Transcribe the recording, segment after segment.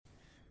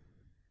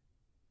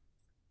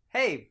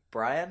Hey,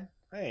 Brian.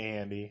 Hey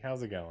Andy,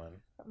 how's it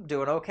going? I'm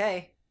doing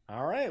okay.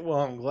 All right, well,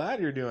 I'm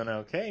glad you're doing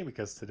okay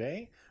because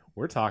today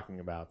we're talking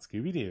about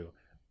Scooby Doo,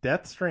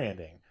 Death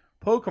Stranding,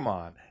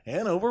 Pokemon,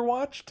 and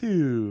Overwatch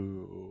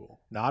 2.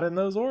 Not in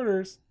those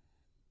orders.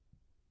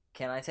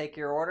 Can I take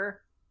your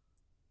order,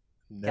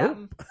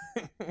 Captain?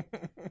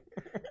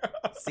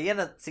 Nope. See you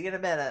in a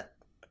minute,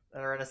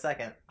 or in a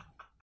second.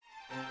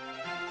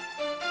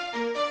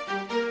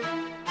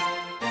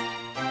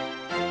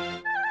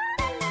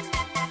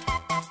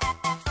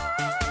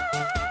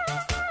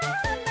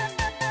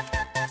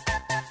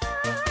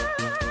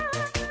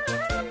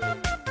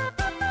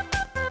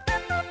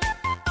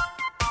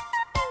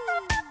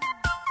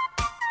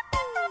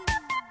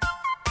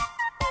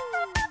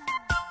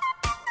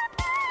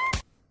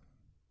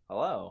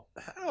 Hello.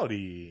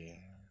 Howdy.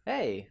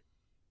 Hey.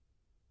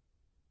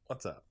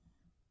 What's up?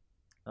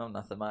 Oh,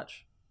 nothing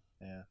much.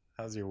 Yeah,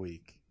 how's your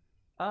week?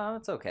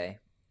 It's okay.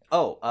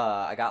 Oh,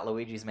 I got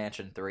Luigi's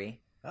Mansion 3.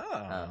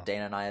 Oh.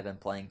 Dana and I have been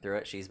playing through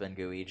it. She's been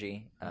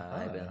Guigi.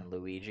 I've been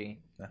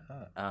Luigi.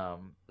 Uh-huh.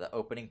 The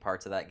opening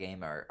parts of that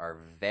game are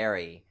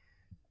very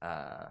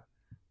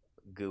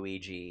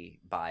Guigi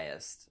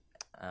biased.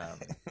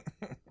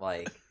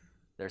 Like,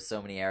 there's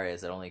so many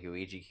areas that only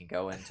Guigi can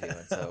go into,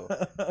 and so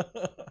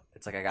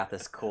it's like I got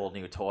this cool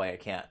new toy. I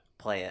can't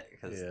play it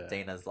because Yeah.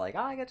 Dana's like,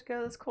 "Oh, I get to go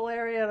to this cool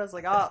area," and I was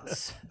like, "Oh,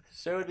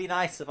 sure would be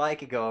nice if I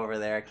could go over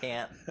there. I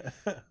can't."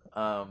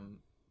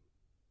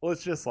 Well,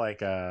 it's just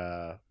like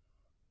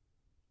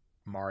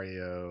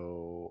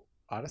Mario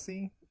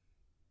Odyssey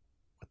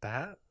with the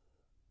hat.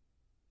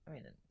 I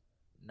mean,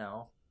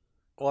 no.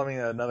 Well, I mean,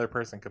 another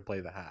person could play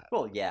the hat.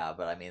 Well, yeah,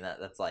 but I mean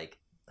that's like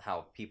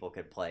how people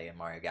could play in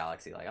Mario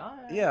Galaxy. Like, oh,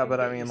 Yeah, but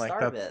I get you mean, like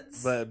star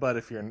that's bits. but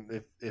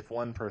if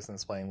one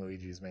person's playing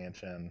Luigi's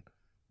Mansion,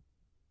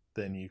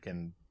 then you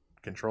can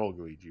control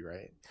Luigi,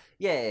 right?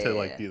 Yeah, To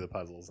like do the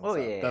puzzles and oh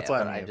stuff. yeah, That's yeah,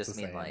 what but I mean. I It's just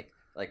the mean same.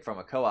 like from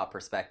a co-op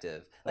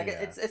perspective. Like Yeah.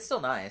 it's still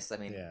nice. I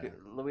mean, Yeah.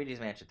 Luigi's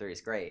Mansion 3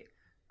 is great.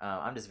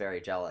 I'm just very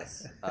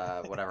jealous.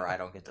 Whatever I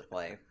don't get to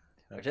play,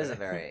 which Okay. isn't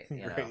very,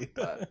 Great.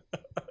 but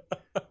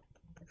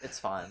it's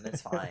fun.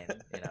 It's fine.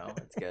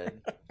 It's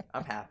good.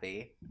 I'm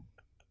happy.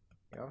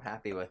 I'm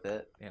happy with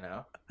it.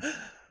 Yeah,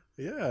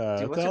 Dude,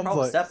 it what's your sounds problem?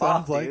 like Step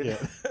sounds off, like dude.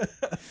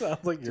 it.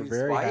 Sounds like you're Dude,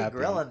 very why are you happy.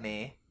 grilling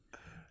me?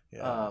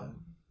 Yeah.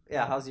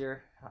 Yeah. How's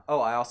your?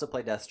 Oh, I also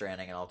played Death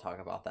Stranding, and I'll talk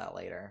about that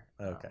later.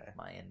 Okay.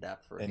 My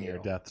in-depth review. In your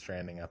Death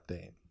Stranding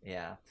update.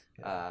 Yeah.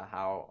 Yeah.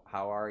 How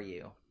are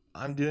you?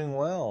 I'm doing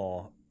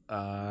well.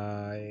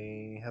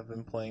 I have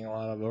been playing a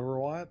lot of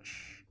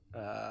Overwatch.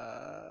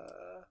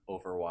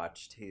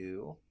 Overwatch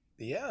 2.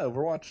 Yeah,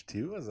 Overwatch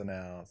 2 was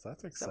announced.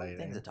 That's So many exciting.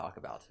 things to talk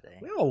about today.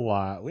 We have a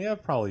lot. We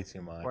have probably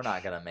too much. We're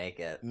not gonna make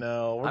it.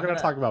 No, we're I'm gonna gonna-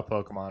 talk about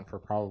Pokemon for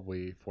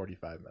probably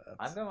 45 minutes.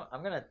 I'm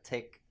gonna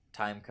take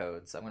time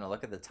codes. I'm gonna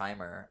look at the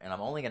timer, and I'm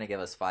only gonna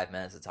give us 5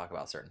 minutes to talk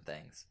about certain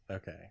things.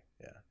 Okay,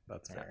 yeah,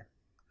 that's Yeah. fair.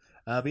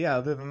 But yeah,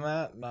 other than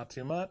that, not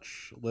too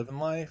much. Living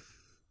life.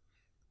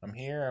 I'm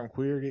here. I'm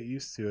queer. Get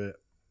used to it.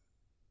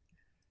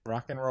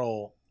 Rock and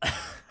roll.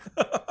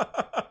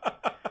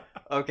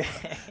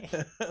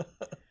 Okay.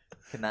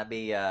 Can that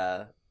be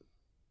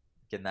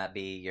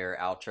your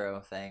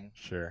outro thing?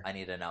 Sure. I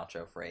need an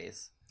outro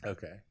phrase.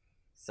 Okay.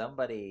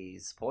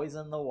 Somebody's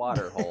poisoned the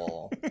water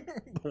hole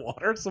The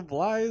water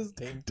supply is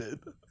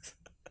tainted.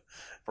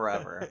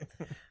 forever.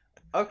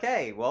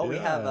 Okay, well we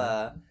have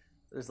Yeah.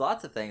 there's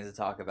lots of things to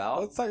talk about.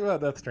 Let's talk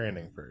about Death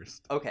Stranding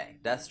first. Okay,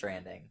 Death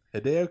Stranding.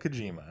 Hideo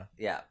Kojima.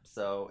 Yeah,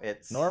 so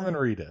it's Norman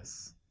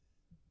Reedus.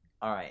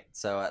 All right,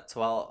 so at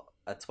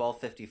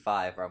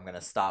 12:55, I'm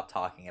gonna stop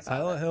talking about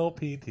Silent it. Hill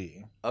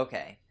PT.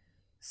 Okay,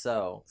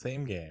 so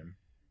Same game.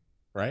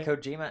 Right?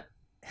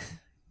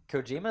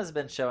 Kojima's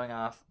been showing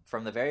off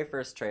from the very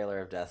first trailer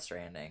of Death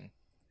Stranding.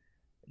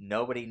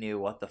 Nobody knew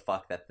what the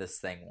fuck that this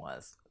thing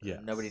was.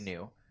 Yes. Nobody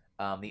knew.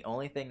 The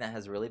only thing that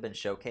has really been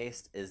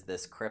showcased is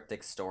this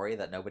cryptic story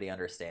that nobody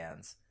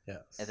understands.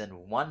 Yes. And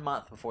then 1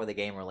 month before the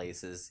game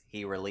releases,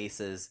 he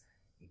releases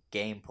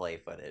gameplay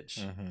footage,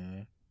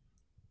 Mm-hmm.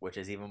 which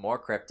is even more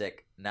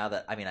cryptic. Now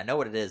that I know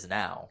what it is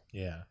now,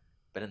 Yeah.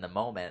 but in the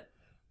moment,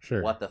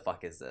 Sure. what the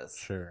fuck is this?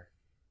 Sure.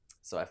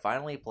 So I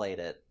finally played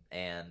it,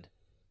 and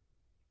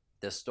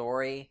the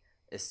story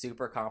is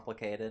super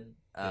complicated.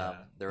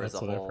 There was a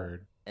that's what I've whole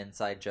heard.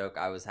 inside joke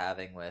I was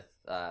having with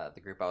the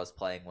group I was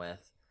playing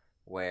with,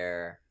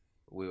 where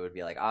we would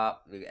be like,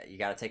 you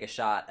got to take a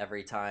shot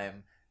every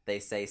time they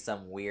say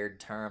some weird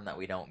term that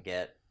we don't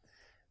get.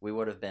 We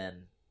would have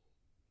been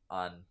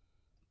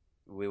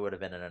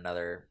in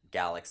another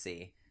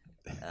galaxy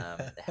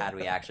had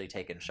we actually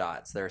taken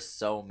shots. There's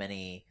so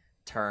many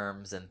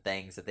terms and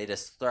things that they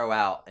just throw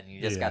out, and you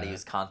just got to Yeah.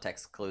 use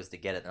context clues to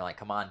get it. And they're like,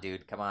 "Come on,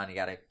 dude, come on, you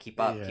got to keep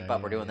up, keep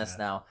up. We're doing this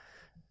now."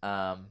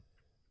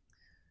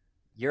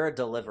 You're a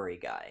delivery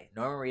guy.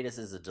 Norman Reedus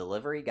is a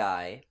delivery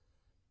guy.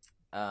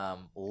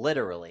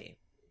 Literally,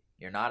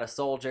 you're not a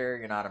soldier.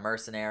 You're not a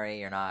mercenary.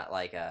 You're not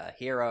like a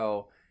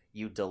hero.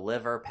 You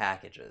deliver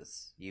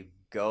packages. You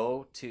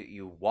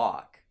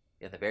walk.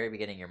 In the very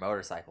beginning, your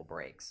motorcycle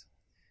breaks.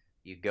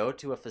 You go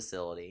to a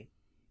facility.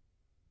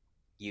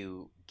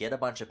 you get a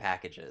bunch of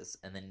packages,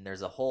 and then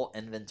there's a whole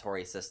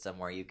inventory system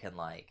where you can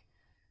like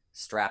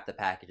strap the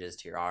packages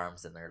to your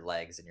arms and their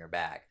legs and your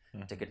back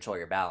to control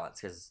your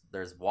balance, because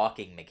there's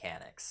walking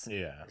mechanics.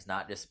 Yeah. It's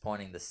not just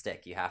pointing the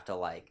stick. You have to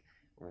like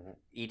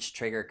each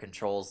trigger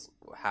controls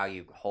how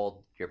you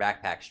hold your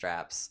backpack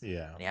straps.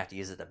 Yeah. And you have to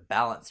use it to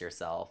balance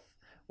yourself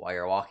while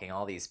you're walking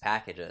all these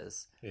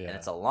packages. Yeah. And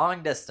it's a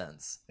long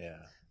distance Yeah.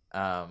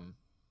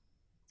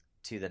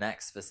 to the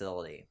next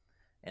facility.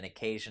 And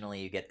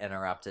occasionally you get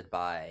interrupted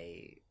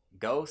by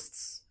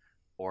ghosts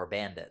or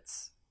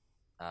bandits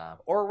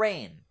or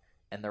rain.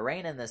 And the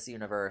rain in this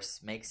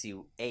universe makes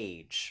you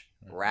age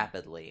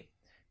rapidly.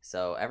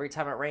 So every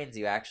time it rains,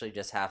 you actually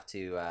just have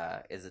to,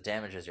 as it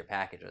damages your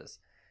packages,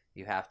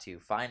 you have to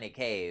find a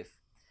cave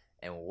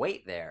and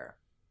wait there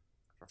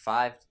for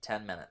 5 to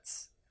 10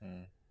 minutes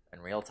in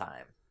real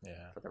time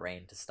for the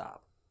rain to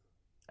stop.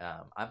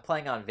 I'm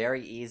playing on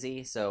very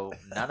easy, so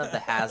none of the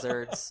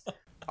hazards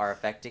are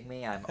affecting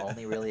me. I'm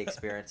only really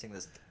experiencing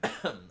this.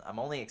 I'm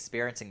only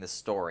experiencing the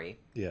story.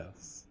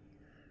 Yes.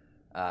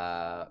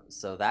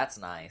 So that's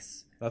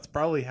nice. That's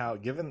probably how,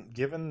 given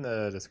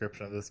the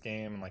description of this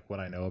game and like what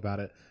I know about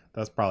it,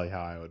 that's probably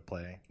how I would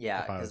play.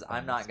 Yeah, because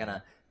I'm not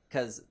gonna.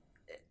 Because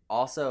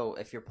also,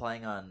 if you're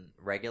playing on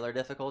regular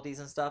difficulties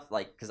and stuff,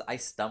 like, because I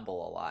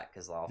stumble a lot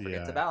because I'll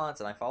forget to balance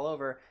and I fall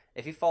over.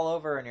 If you fall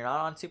over and you're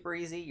not on super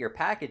easy, your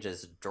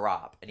packages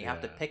drop and you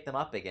have to pick them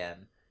up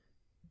again,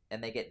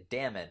 and they get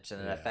damaged,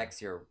 and it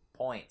affects your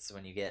points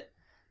when you get.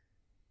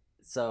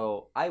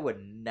 So I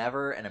would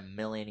never in a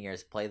million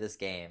years play this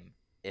game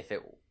if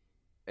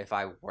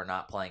I were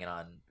not playing it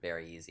on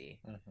very easy.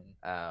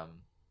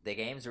 The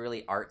game's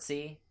really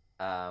artsy.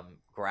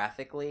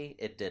 Graphically,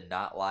 it did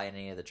not lie in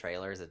any of the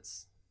trailers.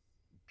 It's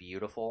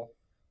beautiful,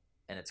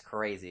 and it's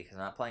crazy because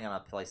I'm not playing on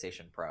a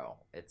PlayStation Pro.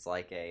 It's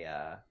like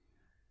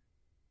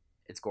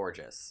it's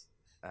gorgeous,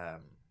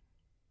 and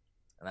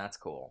that's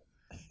cool.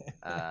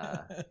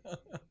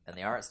 And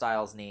the art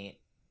style's neat.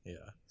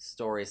 Yeah.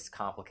 Story's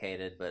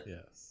complicated, but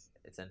yes,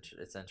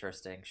 it's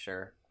interesting.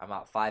 Sure, I'm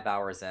about 5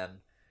 hours in,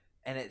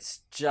 and it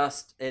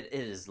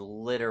is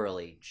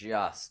literally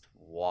just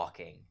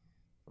walking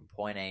from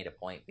point A to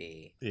point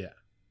B. Yeah.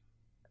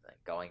 And then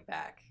going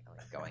back,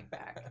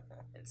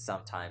 and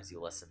sometimes you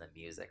listen to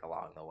music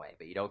along the way,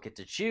 but you don't get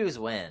to choose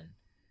when.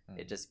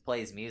 It just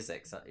plays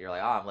music. So you're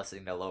like, oh, I'm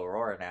listening to Low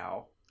Aurora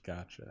now.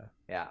 Gotcha.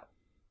 Yeah.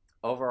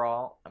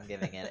 Overall, I'm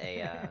giving it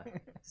a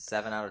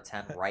 7 out of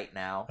 10 right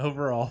now.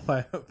 Overall,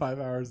 5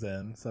 hours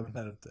in, 7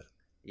 out of 10.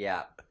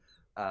 Yeah.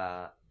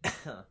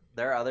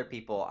 There are other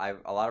people.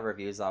 A lot of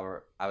reviews I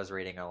was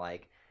reading are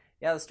like,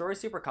 yeah, the story's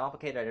super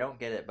complicated. I don't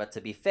get it. But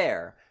to be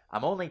fair,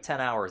 I'm only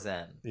 10 hours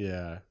in.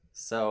 Yeah.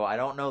 So I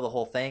don't know the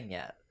whole thing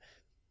yet.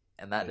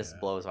 And that just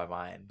blows my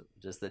mind.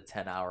 Just the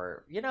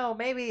 10-hour,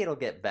 maybe it'll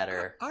get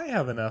better. I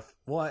have enough.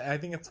 Well, I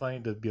think it's funny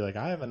to be like,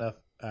 I have enough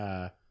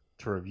to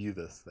review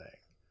this thing.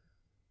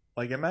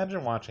 Like,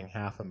 imagine watching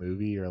half a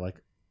movie or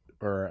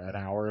an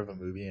hour of a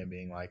movie and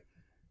being like,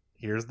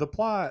 here's the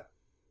plot.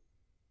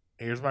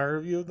 Here's my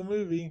review of the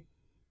movie.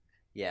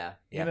 Yeah.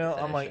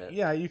 I'm like,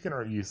 yeah, you can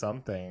review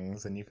some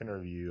things and you can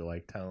review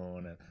like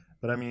tone,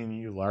 but I mean,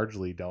 you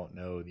largely don't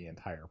know the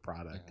entire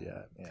product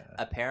yet. Yeah.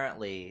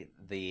 Apparently,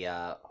 the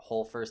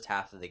whole first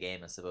half of the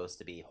game is supposed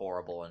to be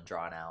horrible and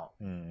drawn out,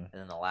 and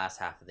then the last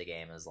half of the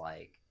game is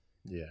like,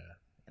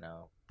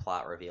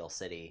 plot reveal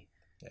city.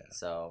 Yeah.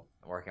 So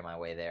I'm working my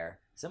way there.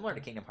 Similar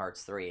to Kingdom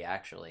Hearts 3,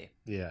 actually.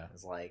 Yeah.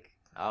 It's like,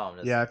 I'm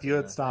just if you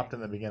had stopped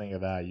in the beginning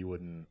of that, you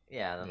wouldn't.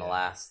 Yeah, and then the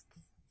last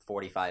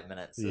 45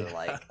 minutes are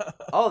like,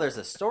 oh, there's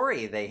a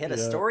story. They hit a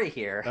story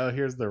here. Oh,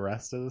 here's the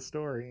rest of the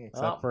story,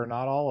 except for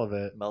not all of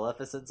it.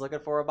 Maleficent's looking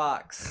for a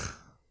box.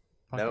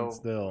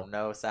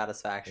 No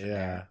satisfaction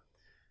there.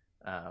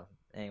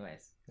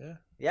 Anyways. Yeah.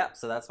 Yep.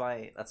 So that's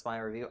my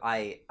review.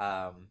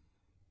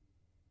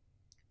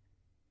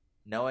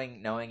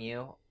 Knowing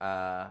you,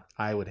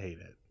 I would hate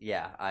it.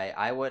 Yeah,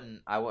 I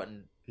wouldn't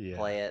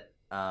play it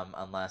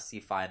unless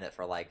you find it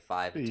for like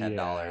 $5 to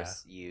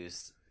 $10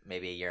 used,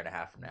 maybe a year and a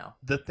half from now.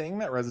 The thing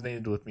that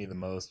resonated with me the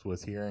most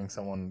was hearing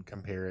someone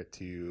compare it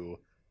to.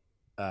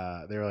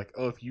 They were like,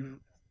 "Oh, if you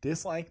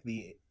dislike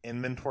the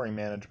inventory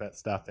management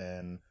stuff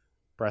in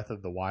Breath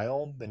of the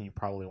Wild, then you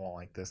probably won't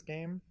like this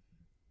game."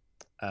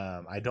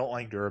 I don't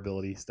like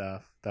durability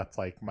stuff. That's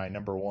like my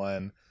number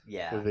one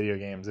with video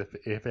games. If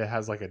it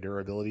has like a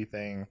durability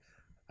thing,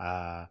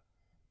 I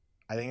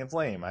think it's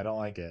lame. I don't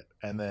like it.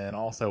 And then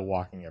also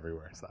walking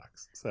everywhere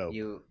sucks.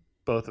 So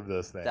both of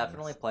those things.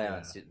 Definitely play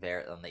on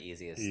the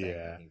easiest thing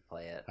when you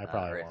play it. I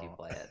probably or won't. if you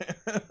play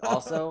it.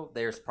 Also,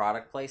 there's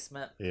product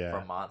placement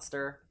from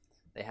Monster.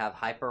 They have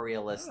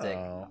hyper-realistic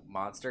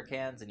Monster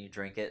cans, and you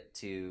drink it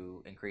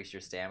to increase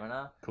your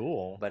stamina.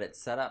 Cool. But it's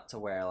set up to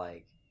where,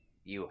 like,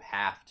 you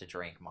have to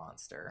drink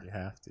Monster. You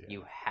have to.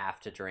 You have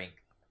to drink.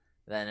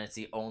 Then it's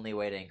the only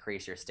way to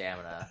increase your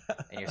stamina,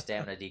 and your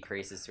stamina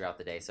decreases throughout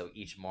the day. So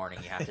each morning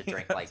you have to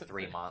drink like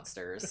 3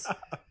 Monsters.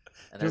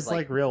 And there's Just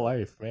like real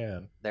life,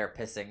 man. there are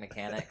pissing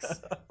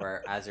mechanics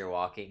where as you're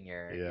walking,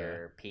 Yeah.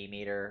 your pee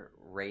meter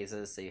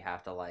raises, so you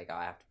have to like, oh,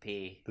 I have to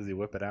pee. Does he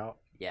whip it out?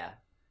 Yeah,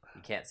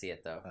 you can't see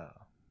it though.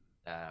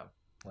 Oh,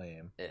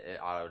 lame. It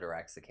auto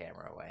directs the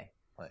camera away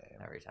Lame.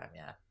 every time.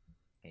 Yeah,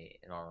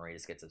 Norman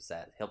Reedus gets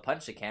upset. He'll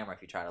punch the camera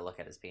if you try to look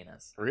at his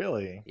penis.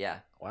 Really? Yeah,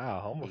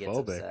 Wow, he gets homophobic.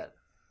 upset.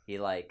 He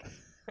like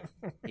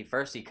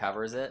he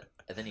covers it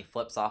and then he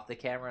flips off the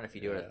camera, and if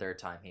you do it a Yeah. third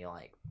time, he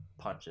like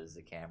punches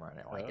the camera and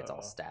it like gets all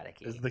Oh.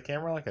 staticky. Is the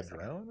camera like a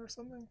drone or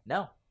something?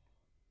 No,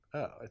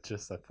 Oh, it's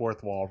just a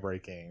fourth wall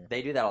breaking.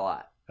 they do that a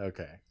lot.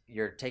 Okay.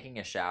 You're taking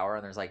a shower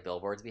and there's like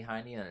billboards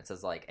behind you and it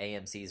says like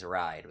AMC's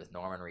Ride with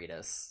Norman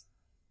Reedus.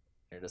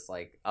 You're just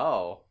like,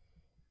 oh,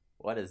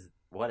 what is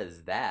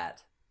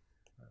that?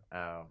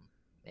 Yeah,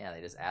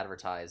 they just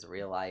advertise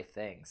real life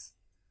things.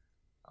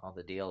 All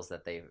the deals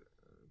that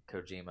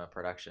Kojima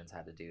Productions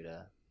had to do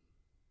to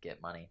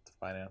get money To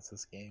finance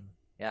this game.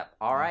 Yep.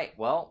 All right.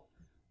 Well,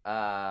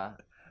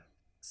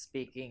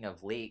 speaking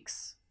of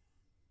leaks,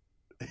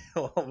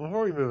 Well,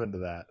 before we move into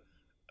that,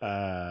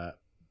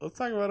 let's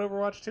talk about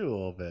Overwatch 2 a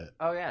little bit.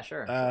 oh yeah,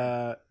 sure.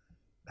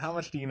 How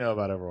much do you know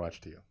about Overwatch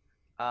 2?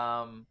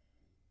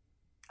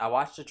 I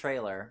watched a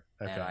trailer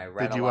Okay. and I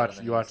read. Did you a lot watch? of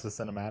the You watched news.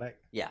 the cinematic?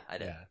 Yeah, I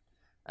did. Yeah.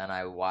 And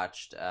I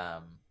watched,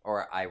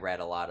 or I read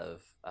a lot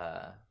of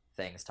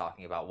things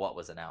talking about what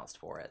was announced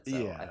for it. So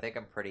Yeah. I think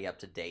I'm pretty up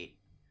to date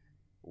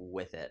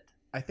with it.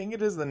 I think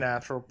it is the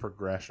natural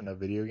progression of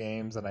video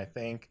games, and I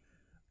think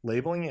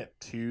labeling it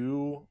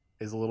 2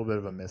 is a little bit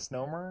of a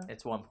misnomer.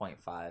 It's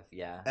 1.5.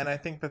 Yeah. And I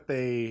think that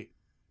they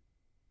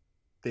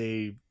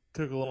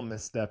took a little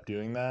misstep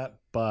doing that,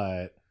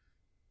 but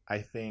I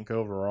think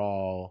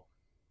overall,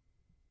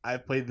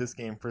 I've played this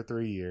game for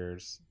 3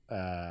 years.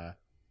 I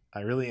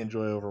really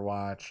enjoy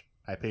Overwatch.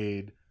 I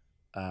paid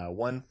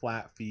one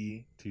flat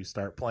fee to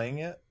start playing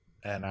it,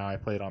 and now I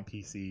play it on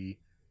PC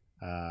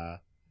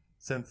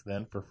since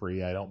then for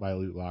free. I don't buy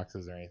loot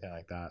boxes or anything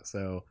like that.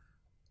 So,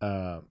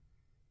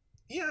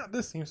 yeah,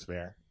 this seems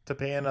fair to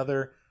pay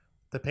another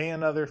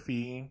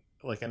fee,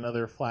 like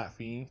another flat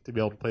fee, to be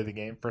able to play the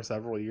game for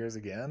several years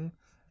again.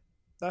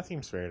 That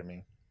seems fair to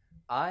me.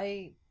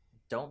 I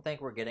don't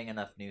think we're getting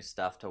enough new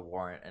stuff to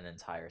warrant an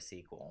entire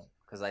sequel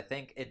because I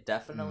think it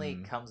definitely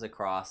comes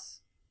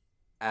across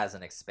as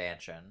an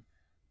expansion.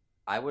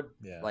 I would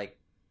Yeah. like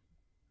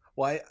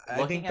Well, I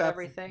looking think at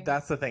everything.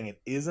 that's the thing.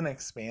 It is an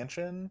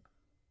expansion,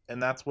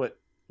 and that's what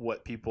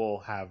people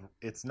have.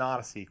 It's not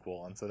a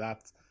sequel, and so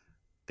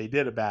they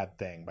did a bad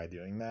thing by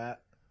doing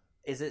that.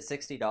 Is it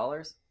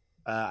 $60?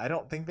 I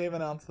don't think they've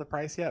announced the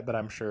price yet, but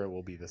I'm sure it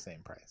will be the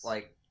same price.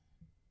 Like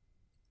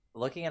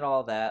looking at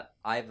all that,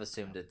 I've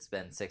assumed it's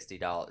been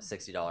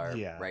 $60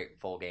 Yeah. right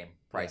full game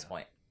price Yeah.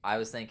 point. I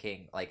was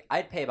thinking like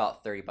I'd pay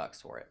about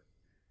 $30 for it.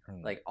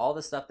 Hmm. Like all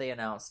the stuff they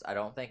announced, I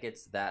don't think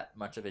it's that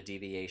much of a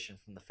deviation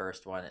from the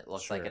first one. It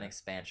looks like an Sure.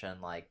 expansion.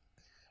 Like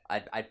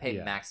I'd pay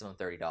Yeah. maximum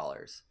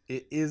 $30.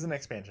 It is an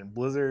expansion.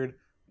 Blizzard.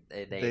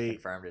 They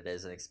confirmed it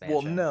is an expansion.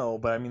 Well, no,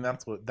 but I mean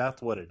that's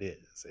what it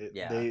is.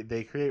 Yeah.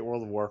 They create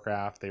World of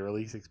Warcraft. They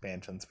release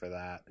expansions for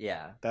that.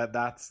 Yeah.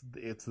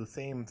 It's the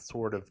same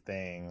sort of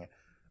thing.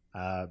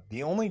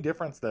 The only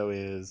difference though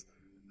is,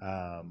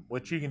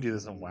 which you can do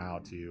this in WoW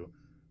too,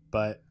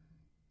 but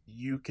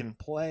you can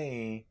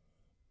play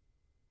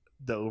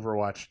the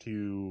Overwatch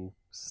 2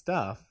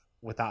 stuff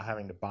without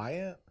having to buy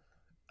it.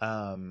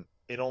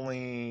 It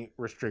only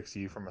restricts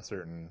you from a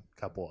certain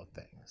couple of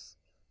things.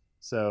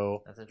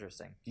 So That's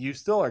interesting. you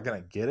still are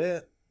going to get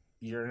it.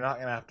 You're not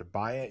going to have to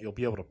buy it. You'll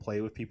be able to play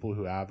with people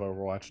who have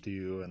Overwatch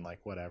 2 and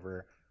like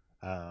whatever.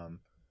 But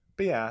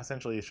yeah,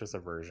 essentially it's just a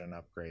version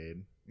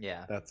upgrade.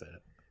 Yeah. That's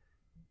it.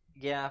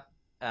 Yeah.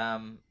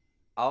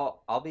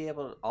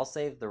 I'll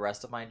save the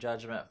rest of my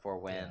judgment for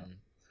when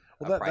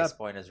Well, a price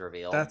point is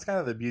revealed. That's kind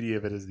of the beauty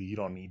of it, is that you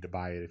don't need to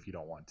buy it if you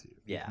don't want to.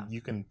 Yeah.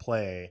 You can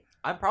play.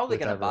 I'm probably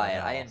with gonna buy it.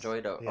 everyone I else.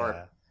 enjoyed it, Yeah.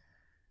 or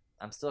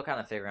I'm still kind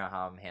of figuring out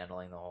how I'm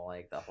handling the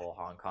whole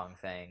Hong Kong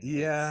thing.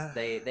 Yeah.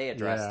 They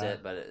addressed Yeah.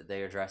 it, but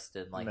they addressed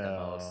it in like the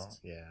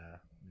most Yeah.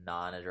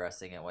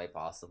 non-addressing it way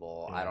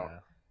possible. Yeah.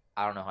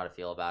 I don't know how to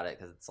feel about it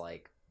because it's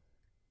like,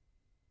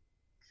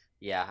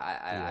 yeah,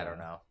 I don't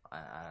know.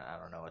 I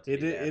don't know what to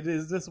do there. It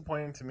is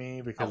disappointing to me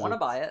I because want to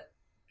it's- buy it.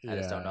 I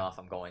just yeah. don't know if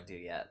I'm going to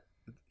yet.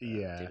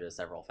 Yeah. Due to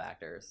several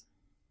factors.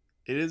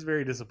 It is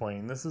very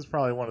disappointing. This is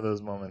probably one of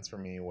those moments for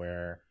me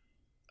where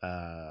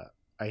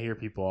I hear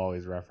people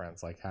always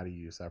reference like, how do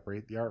you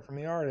separate the art from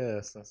the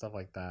artist and stuff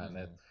like that.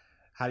 And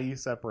how do you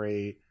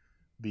separate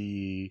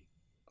the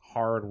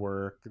hard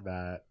work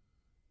that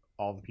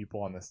all the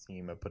people on this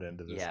team have put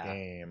into this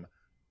game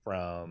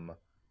from,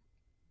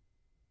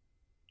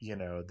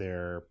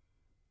 their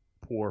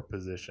poor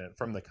position,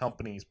 from the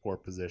company's poor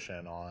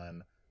position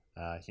on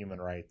human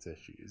rights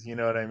issues. You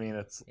know what I mean?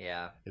 It's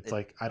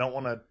like, I don't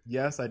want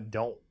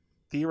to,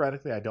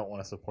 theoretically, I don't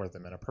want to support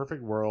them. In a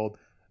perfect world,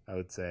 I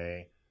would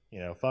say,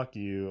 fuck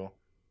you,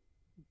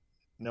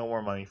 no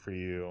more money for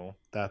you,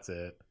 that's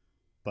it.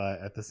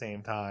 But at the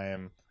same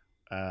time,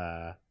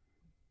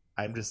 I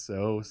I'm just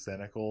so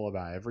cynical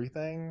about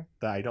everything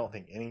that I don't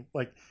think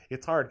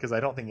it's hard because I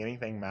don't think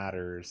anything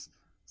matters.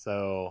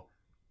 So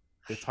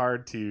it's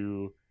hard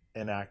to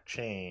enact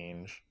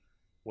change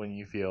when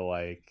you feel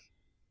like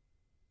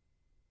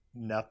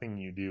nothing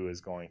you do is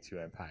going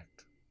to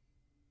impact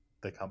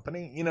the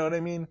company. You know what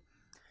I mean?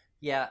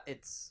 Yeah,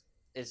 it's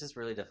just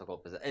really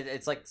difficult.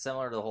 It's like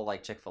similar to the whole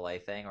like Chick-fil-A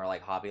thing or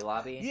like Hobby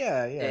Lobby.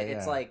 Yeah,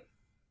 It's like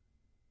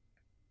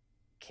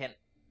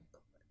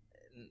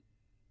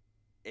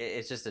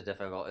it's just a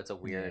difficult. It's a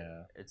weird.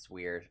 Yeah. It's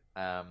weird.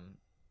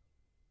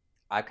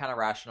 I've kind of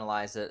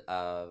rationalized it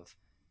of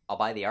I'll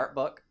buy the art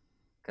book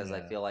because I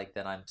Yeah. feel like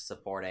then I'm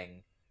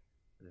supporting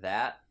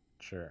that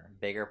Sure.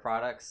 bigger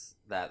products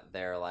that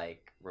they're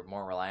like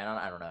more reliant on.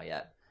 I don't know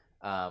yet.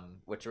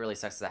 Which really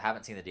sucks because I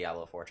haven't seen the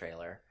Diablo 4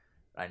 trailer.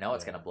 I know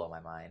it's Yeah. gonna blow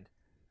my mind.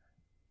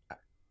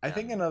 I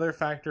think another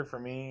factor for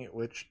me,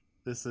 which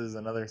this is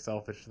another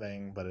selfish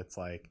thing, but it's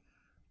like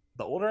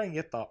the older I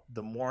get,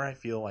 the more I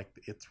feel like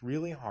it's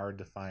really hard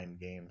to find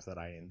games that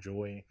I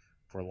enjoy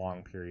for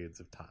long periods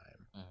of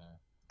time. Mm-hmm.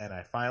 And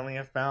I finally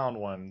have found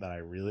one that I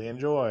really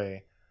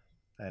enjoy,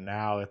 and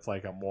now it's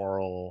like a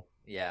moral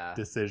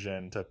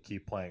decision to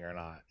keep playing or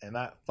not. And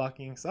that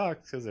fucking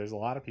sucks because there's a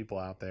lot of people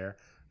out there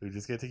who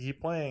just get to keep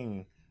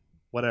playing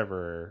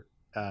whatever,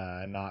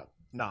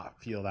 not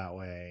feel that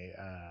way.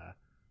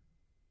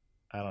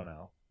 I don't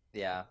know.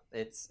 Yeah,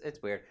 it's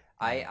weird.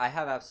 I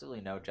have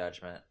absolutely no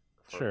judgment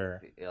for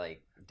Sure.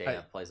 like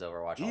Dana plays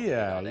Overwatch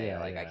all day.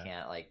 I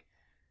can't like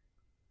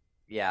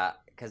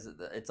because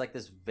it's like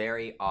this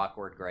very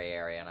awkward gray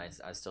area, and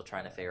I'm still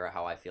trying to figure out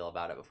how I feel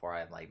about it before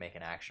I like make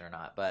an action or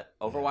not. But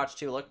Overwatch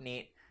 2 looked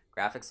neat,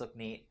 graphics look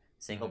neat,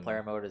 single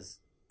player mode is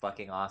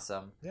fucking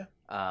awesome. Yeah.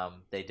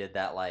 They did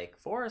that like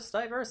force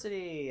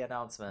diversity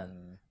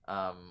announcement,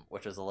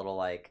 which was a little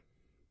like,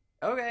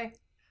 okay,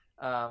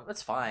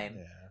 it's fine.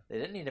 Yeah. They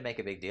didn't need to make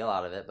a big deal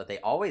out of it, but they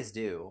always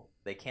do.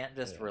 They can't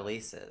just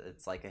release it.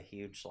 It's like a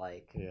huge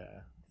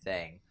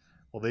thing.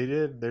 Well, they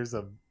did. There's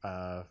a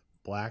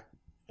black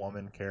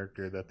woman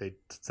character that they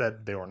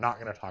said they were not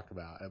going to talk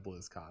about at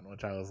BlizzCon,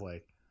 which I was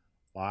like,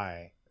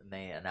 why? And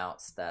they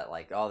announced that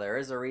like, oh, there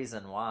is a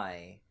reason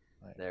why.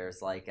 Right.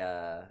 There's like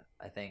I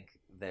think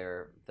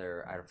I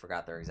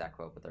forgot their exact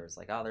quote, but there's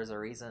like, oh, there's a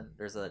reason.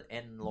 There's an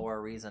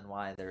in-lore reason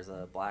why there's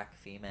a black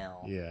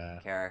female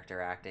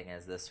character acting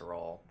as this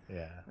role.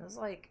 Yeah. And it was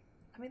like,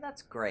 I mean,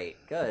 that's great,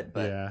 good,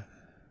 but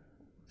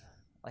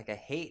like I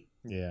hate.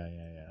 Yeah.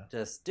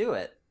 Just do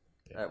it.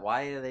 Yeah.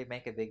 Why do they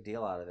make a big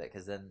deal out of it?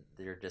 Because then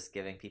they're just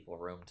giving people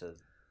room to.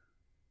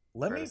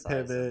 Let me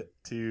pivot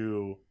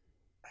to.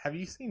 Have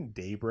you seen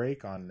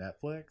Daybreak on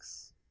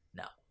Netflix?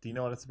 No. Do you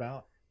know what it's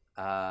about?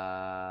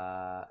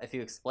 If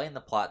you explain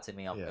the plot to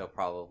me, it'll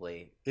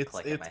probably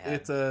click in my head.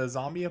 It's a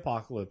zombie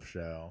apocalypse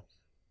show,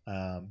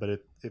 but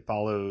it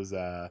follows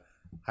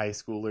high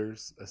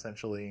schoolers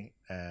essentially,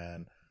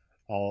 and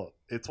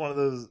it's one of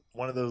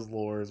those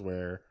lores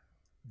where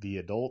the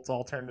adults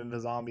all turned into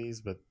zombies,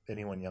 but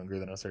anyone younger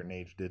than a certain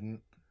age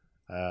didn't.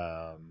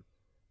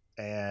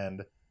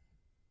 And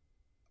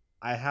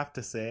I have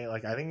to say,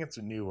 like, I think it's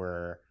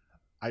newer.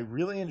 I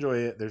really enjoy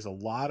it.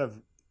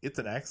 It's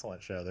an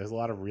excellent show. There's a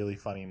lot of really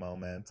funny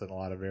moments and a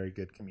lot of very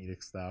good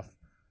comedic stuff.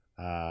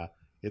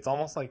 It's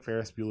almost like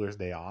Ferris Bueller's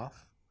Day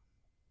Off,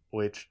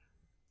 which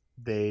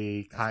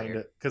they kind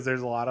of, because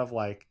there's a lot of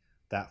like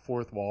that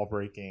fourth wall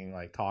breaking,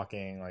 like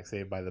talking, like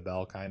Saved by the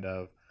Bell kind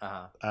of.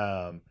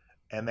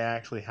 And they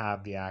actually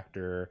have the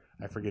actor,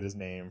 I forget his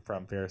name,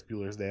 from Ferris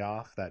Bueller's Day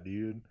Off, that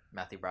dude.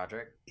 Matthew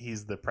Broderick.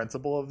 He's the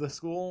principal of the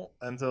school.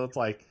 And so it's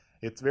like,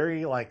 it's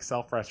very like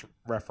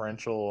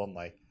self-referential and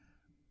like,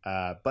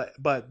 but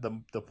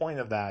the point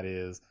of that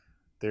is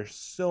there's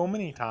so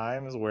many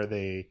times where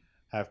they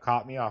have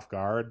caught me off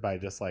guard by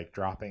just like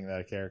dropping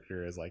that a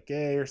character is like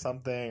gay or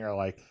something, or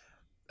like,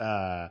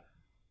 and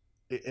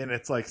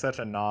it's like such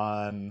a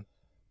non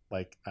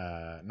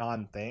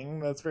thing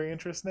that's very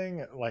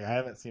interesting. Like, I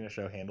haven't seen a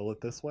show handle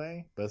it this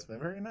way, but it's been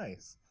very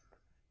nice.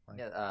 Like,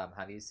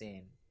 have you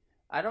seen?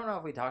 I don't know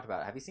if we talked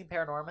about it. Have you seen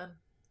Paranorman?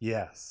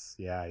 Yes.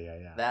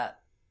 Yeah.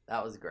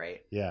 That was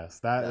great. Yes,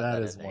 that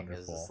is wonderful. It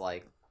was just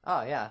like,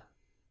 oh yeah,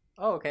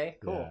 oh okay,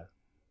 cool. Yeah.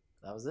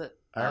 That was it.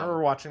 I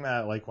remember watching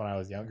that like when I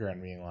was younger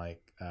and being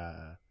like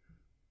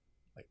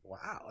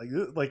wow,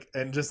 like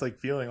and just like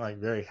feeling like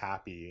very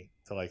happy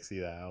to like see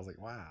that. I was like,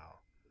 wow.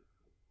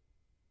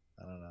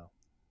 I don't know.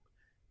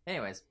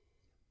 Anyways,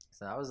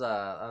 so that was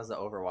the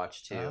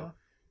Overwatch 2.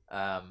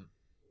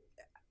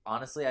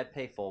 Honestly, I'd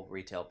pay full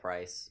retail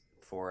price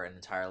for an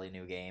entirely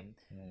new game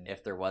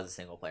if there was a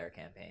single player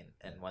campaign.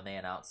 And when they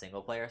announced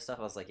single player stuff,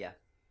 I was like, yeah,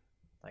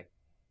 like,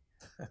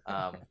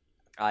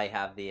 I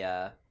have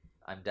the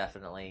I'm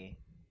definitely.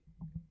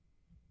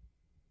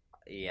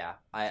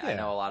 I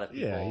know a lot of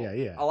people.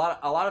 Yeah. A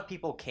lot of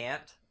people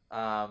can't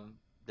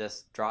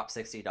just drop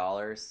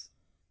 $60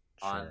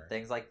 on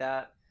things like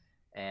that,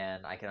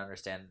 and I can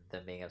understand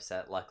them being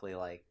upset. Luckily,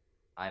 like,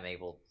 I'm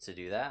able to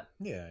do that.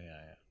 Yeah.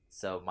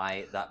 So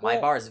my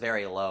bar is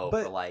very low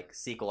for like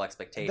sequel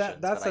expectations.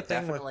 That's but the I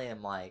thing definitely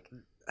am like,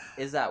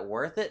 is that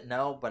worth it?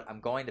 No, but I'm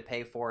going to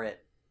pay for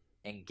it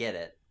and get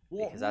it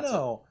Well, because that's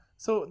no.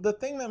 So the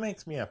thing that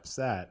makes me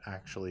upset,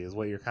 actually, is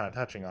what you're kind of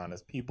touching on,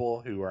 is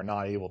people who are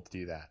not able to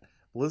do that.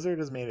 Blizzard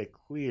has made it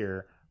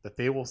clear that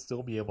they will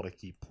still be able to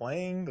keep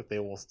playing, that they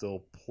will still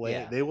play,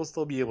 Yeah. they will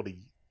still be able to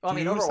well, I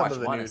mean, do some Overwatch of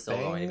the 1 new is still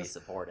going to be things.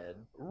 supported.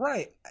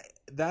 Right.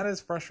 That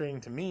is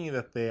frustrating to me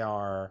that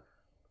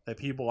that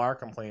people are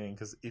complaining,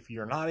 because if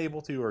you're not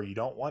able to or you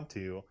don't want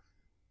to,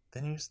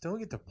 then you still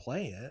get to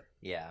play it.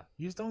 Yeah.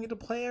 You just don't get to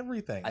play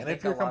everything. I And think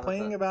if you're a lot of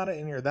complaining the- about it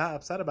and you're that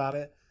upset about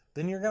it,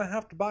 then you're going to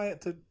have to buy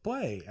it to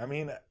play. I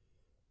mean,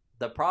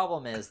 The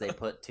problem is they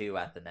put 2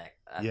 at the neck.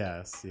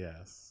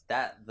 yes.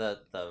 That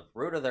the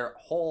root of their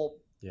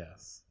whole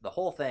Yes. the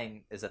whole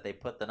thing is that they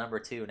put the number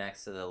 2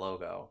 next to the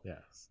logo,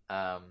 Yes.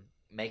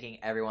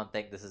 making everyone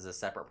think this is a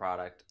separate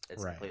product.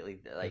 It's Right. completely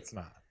like It's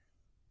not.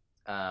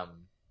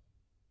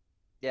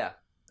 yeah,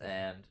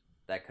 and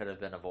that could have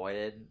been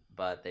avoided,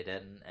 but they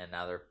didn't, and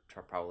now they're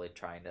probably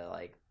trying to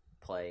like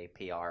play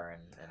PR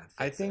and fix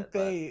I think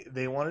it,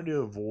 they wanted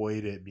to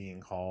avoid it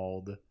being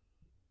called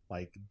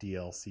like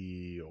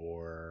DLC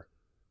or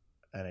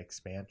an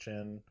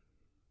expansion,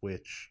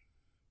 which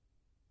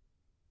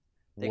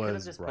they could have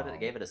was just wrong.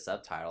 gave it a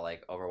subtitle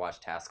like Overwatch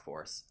Task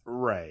Force.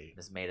 Right.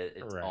 Just made it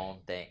its Right.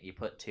 own thing. You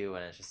put 2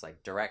 and it's just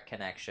like direct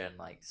connection,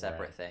 like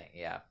separate Right. thing.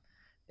 Yeah.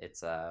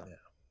 It's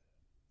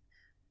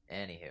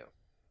Anywho.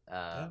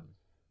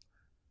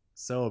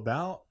 So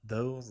about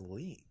those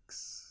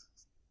leaks.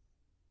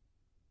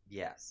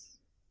 Yes.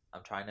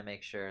 I'm trying to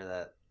make sure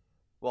that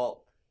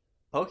well,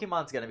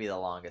 Pokemon's gonna be the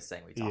longest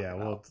thing we talk Yeah,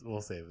 about.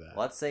 we'll save that.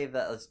 Let's save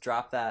that. Let's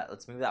drop that.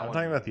 Let's move that I'm one.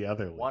 talking about the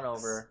other leaks. One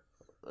over.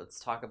 Let's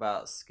talk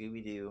about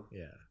Scooby Doo.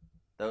 Yeah.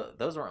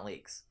 Those weren't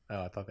leaks.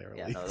 Oh, I thought they were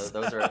Yeah, leaks.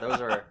 no, those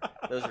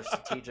are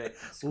strategic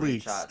leaks.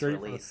 screenshots Straight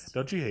from, released.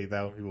 don't you hate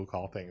that when people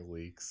call things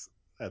leaks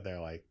and they're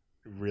like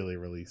really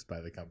released by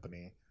the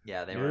company?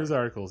 Yeah, they News were.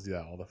 articles do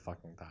that all the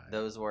fucking time.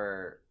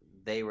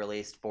 They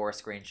released 4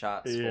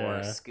 screenshots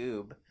Yeah. for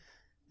Scoob,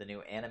 the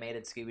new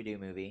animated Scooby Doo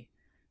movie.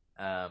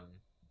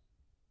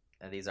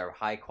 And these are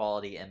high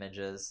quality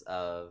images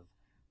of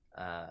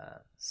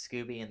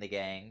Scooby and the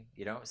gang.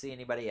 You don't see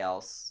anybody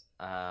else.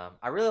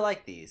 I really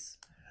like these.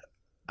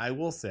 I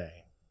will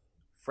say,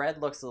 Fred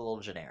looks a little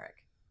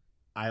generic.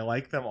 I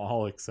like them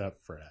all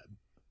except Fred.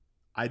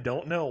 I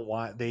don't know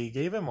why they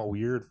gave him a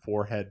weird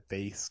forehead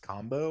face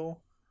combo.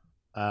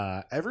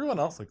 Everyone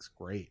else looks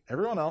great.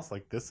 Everyone else,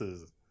 like, this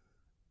is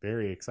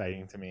very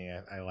exciting to me.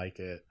 I like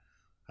it.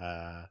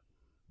 I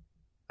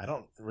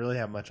don't really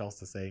have much else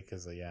to say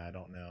because I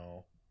don't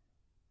know.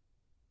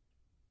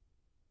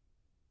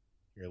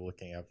 You're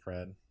looking up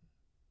Fred.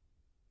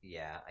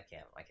 Yeah, I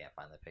can't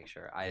find the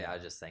picture. I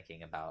was just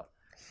thinking about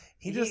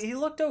He he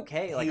looked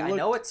okay. Like, I looked-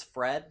 know it's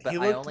Fred, but he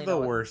I looked only the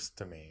know worst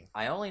to me.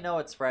 I only know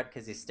it's Fred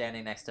because he's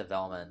standing next to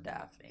Velma and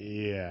Daphne.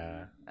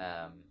 Yeah.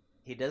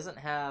 He doesn't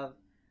have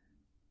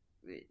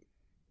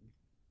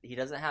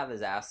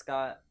his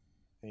ascot,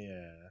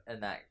 Yeah.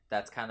 and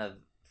that's kind of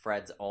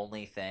Fred's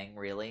only thing,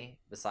 really,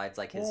 besides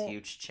like his Well,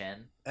 huge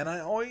chin. And I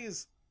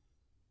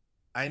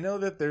know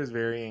that there's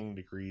varying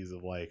degrees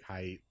of like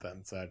height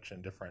and such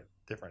in different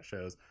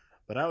shows,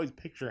 but I always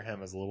picture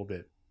him as a little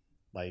bit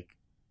like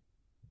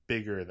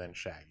bigger than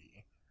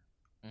Shaggy.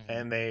 Mhm.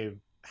 And they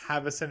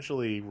have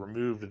essentially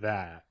removed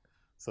that,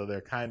 so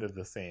they're kind of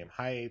the same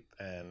height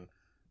and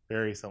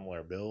very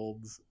similar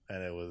builds,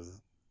 and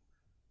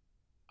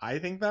I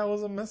think that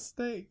was a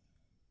mistake,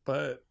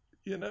 but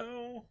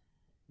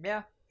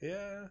Yeah,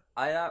 yeah.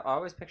 I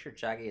always pictured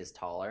Shaggy as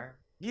taller.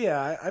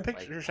 Yeah, I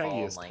picture Like, Shaggy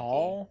tall as and lanky.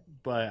 tall,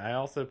 but I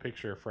also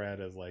picture Fred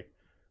as like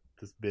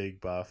this big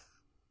buff.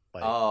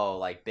 Like, Oh,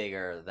 like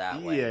bigger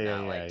that way,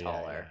 not like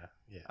taller.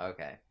 Yeah.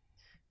 Okay,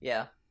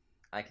 yeah,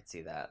 I could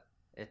see that.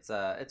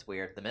 It's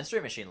weird. The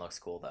Mystery Machine looks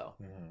cool though.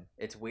 Mhm.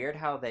 It's weird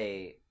how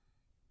they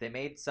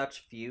made such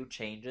few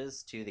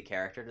changes to the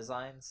character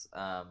designs.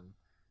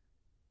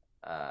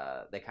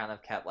 They kind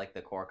of kept like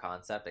the core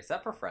concept,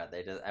 except for Fred.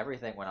 They just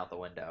everything went out the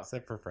window.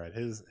 Except for Fred,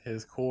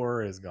 his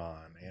core is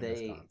gone and his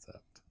They- concept.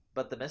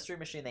 But the Mystery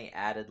Machine, they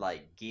added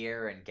like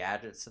gear and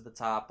gadgets to the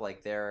top.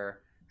 Like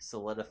they're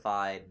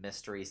solidified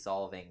mystery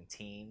solving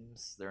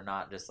teams. They're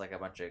not just like a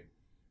bunch of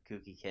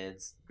kooky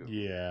kids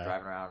Yeah.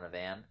 driving around in a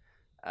van.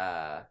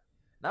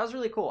 That was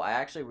really cool. I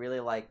actually really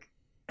like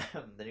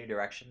the new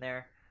direction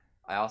there.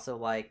 I also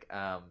like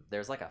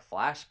there's like a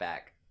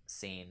flashback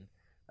scene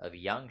of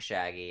young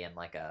Shaggy and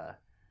like a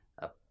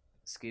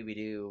Scooby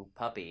Doo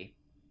puppy,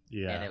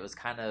 Yeah. and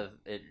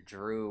it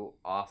drew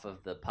off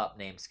of the Pup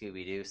Named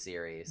Scooby Doo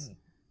series,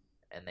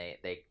 and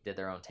they did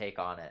their own take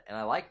on it, and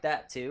I like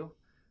that too.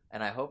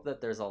 And I hope that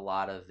there's a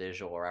lot of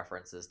visual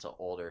references to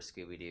older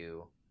Scooby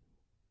Doo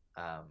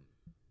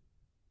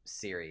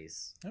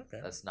series.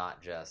 Okay. That's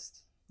not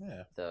just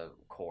Yeah. the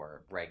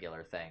core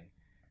regular thing.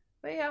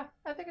 But yeah,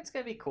 I think it's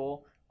gonna be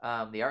cool.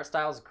 The art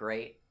style's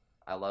great.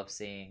 I love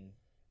seeing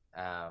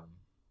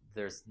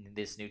there's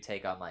this new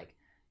take on like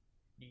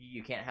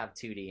you can't have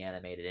 2D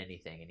animated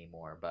anything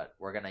anymore, but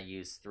we're gonna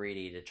use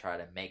 3D to try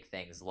to make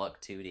things look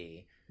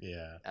 2D.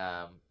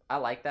 Yeah. I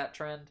like that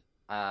trend.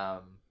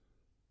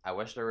 I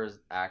wish there was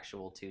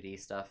actual 2D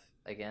stuff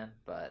again,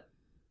 but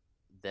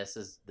this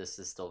is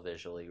still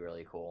visually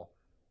really cool.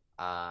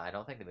 I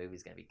don't think the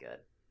movie's gonna be good.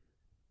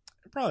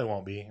 It probably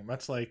won't be.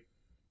 Much like,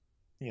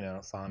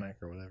 Sonic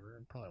or whatever.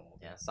 It probably won't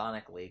be. Yeah,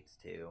 Sonic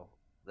leaked too.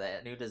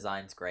 The new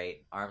design's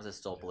great. Arms is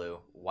still blue.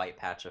 White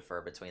patch of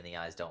fur between the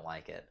eyes. Don't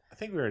like it. I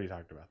think we already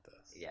talked about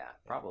this. Yeah,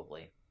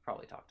 probably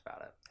talked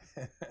about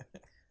it.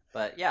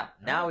 But yeah,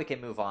 now we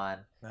can move on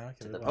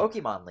to the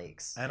Pokemon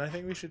leaks. And I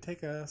think we should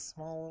take a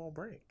small little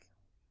break.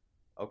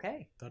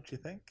 Okay. Don't you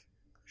think?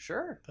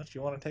 Sure. Don't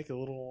you want to take a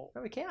little?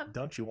 No, we can.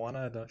 Don't you want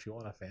a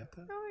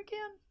Fanta? No, we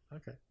can.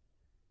 Okay.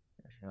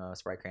 You want a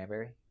Sprite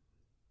cranberry?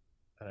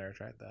 I never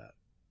tried that.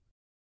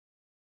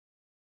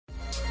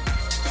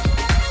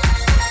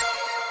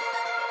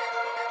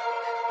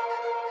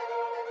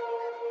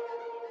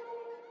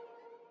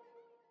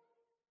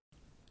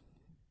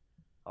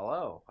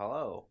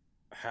 Hello.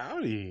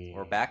 Howdy.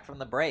 We're back from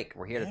the break.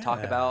 We're here to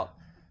talk about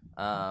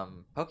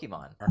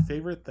Pokemon. Our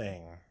favorite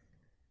thing.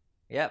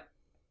 Yep.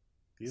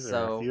 These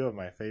are a few of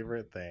my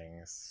favorite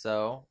things.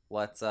 So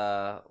let's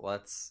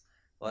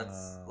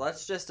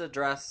just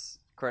address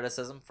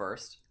criticism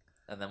first,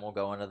 and then we'll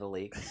go into the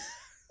leak.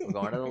 We'll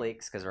go into the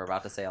leaks because we're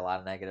about to say a lot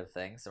of negative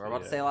things, and we're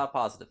about to say a lot of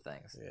positive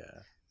things.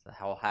 Yeah. The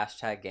whole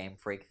hashtag Game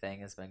Freak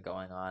thing has been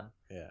going on.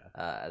 Yeah.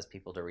 As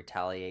people to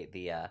retaliate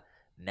the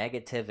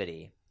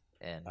negativity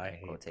in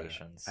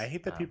quotations. I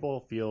hate that people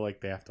feel like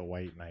they have to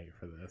white knight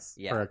for this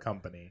for a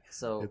company.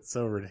 So it's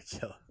so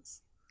ridiculous.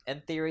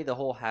 In theory, the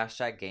whole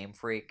hashtag Game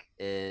Freak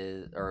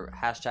or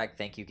hashtag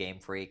Thank You Game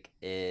Freak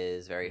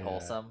is very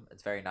wholesome.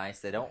 It's very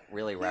nice. They don't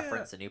really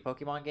reference the new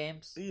Pokemon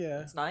games.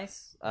 Yeah, it's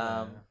nice.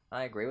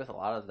 I agree with a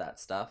lot of that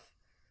stuff.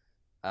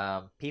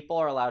 People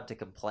are allowed to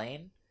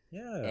complain.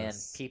 Yes.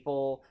 And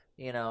people,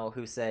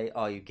 who say,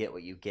 "Oh, you get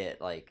what you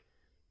get," like,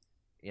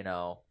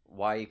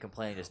 why are you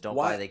complaining? Just don't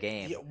buy the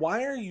game. Yeah,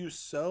 why are you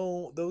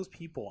so those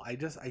people? I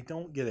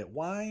don't get it.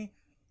 Why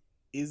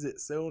is it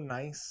so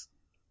nice?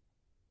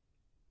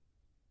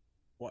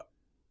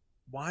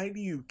 Why do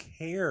you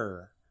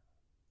care?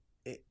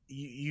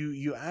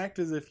 You act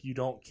as if you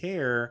don't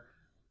care,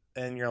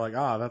 and you're like,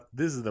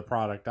 this is the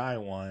product I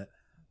want,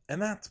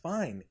 and that's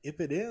fine.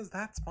 If it is,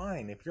 that's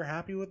fine. If you're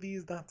happy with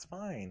these, that's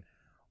fine.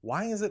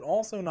 Why is it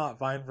also not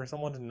fine for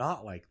someone to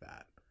not like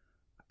that?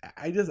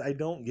 I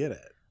don't get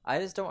it. I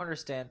just don't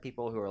understand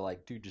people who are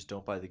like, dude, just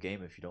don't buy the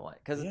game if you don't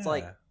like. Because it's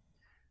like,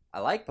 I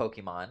like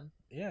Pokemon.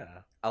 Yeah.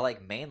 I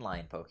like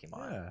mainline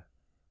Pokemon. Yeah.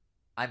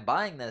 I'm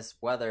buying this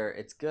whether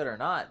it's good or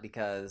not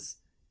because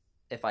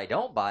if I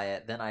don't buy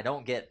it, then I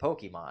don't get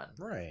Pokemon.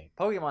 Right.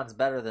 Pokemon's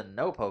better than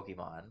no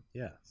Pokemon.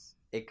 Yes.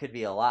 It could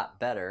be a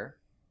lot better.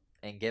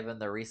 And given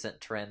the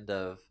recent trend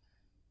of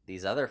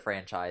these other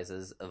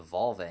franchises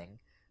evolving,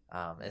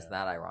 isn't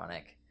that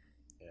ironic?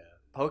 Yeah.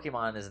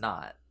 Pokemon is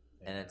not.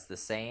 And it's the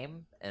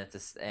same, and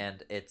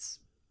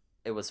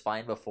it was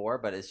fine before,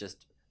 but it's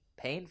just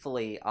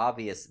painfully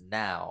obvious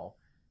now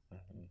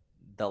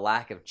the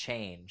lack of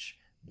change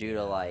due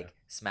to like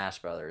Smash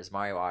Brothers,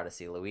 Mario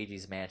Odyssey,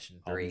 Luigi's Mansion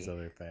 3, all these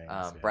other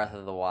things, Breath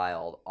of the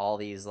Wild, all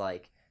these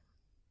like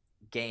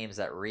games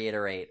that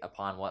reiterate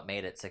upon what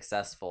made it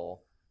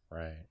successful,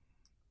 right?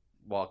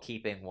 While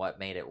keeping what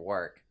made it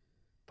work.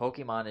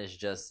 Pokemon is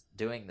just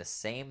doing the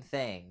same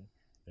thing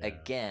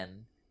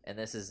again. And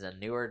this is a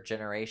newer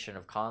generation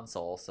of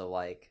console, so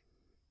like,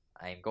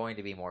 I'm going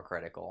to be more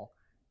critical.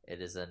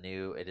 It is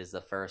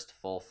the first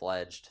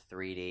full-fledged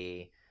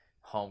 3D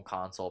home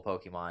console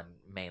Pokemon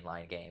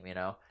mainline game.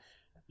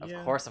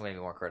 Of course I'm going to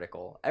be more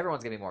critical.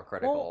 Everyone's going to be more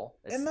critical.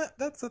 Well, and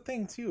that's the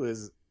thing too,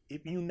 is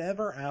if you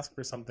never ask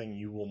for something,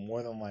 you will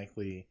more than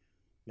likely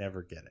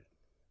never get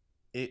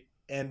it.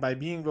 And by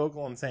being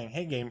vocal and saying,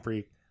 "Hey, Game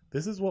Freak,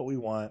 this is what we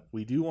want.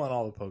 We do want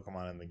all the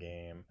Pokemon in the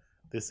game.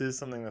 This is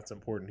something that's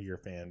important to your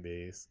fan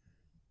base,"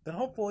 then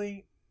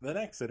hopefully the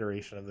next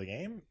iteration of the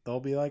game, they'll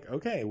be like,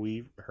 okay,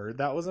 we heard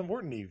that was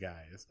important to you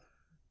guys.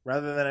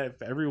 Rather than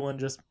if everyone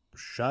just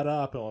shut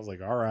up and was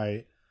like, all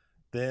right,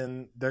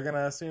 then they're going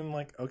to assume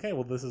like, okay,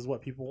 well, this is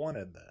what people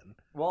wanted then.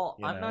 Well,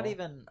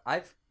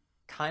 I've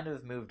kind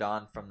of moved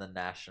on from the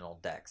National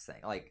Dex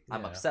thing. Like,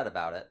 I'm upset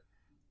about it,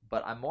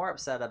 but I'm more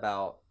upset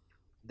about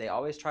they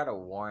always try to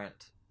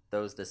warrant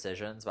those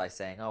decisions by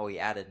saying, oh, we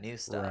added new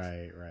stuff.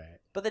 Right.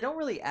 But they don't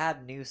really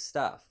add new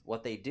stuff.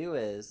 What they do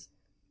is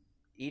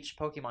each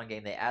Pokemon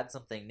game, they add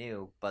something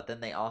new, but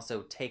then they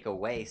also take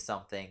away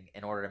something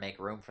in order to make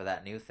room for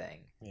that new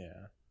thing.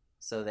 Yeah.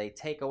 So they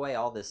take away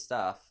all this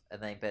stuff,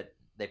 and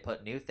they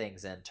put new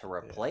things in to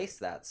replace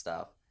that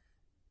stuff.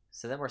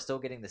 So then we're still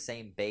getting the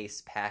same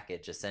base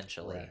package,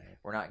 essentially. Right.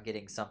 We're not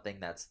getting something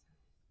that's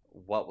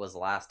what was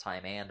last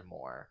time and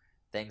more.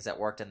 Things that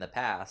worked in the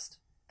past,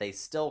 they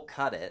still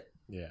cut it.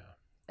 Yeah.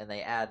 And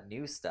they add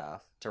new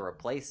stuff to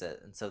replace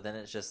it. And so then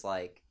it's just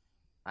like,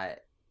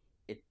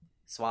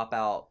 swap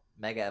out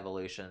Mega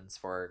Evolutions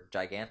for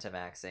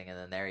Gigantamaxing, and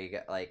then there you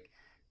go. Like,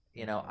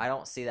 I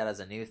don't see that as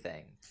a new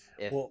thing.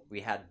 If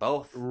we had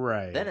both,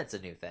 then it's a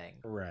new thing.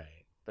 Right.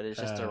 but it's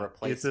just a It's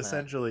replacement.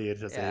 essentially it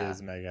just Yeah.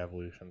 is Mega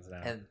Evolutions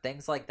now. And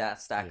things like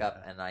that stack up,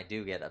 Yeah. and I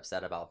do get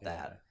upset about Yeah.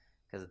 that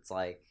because it's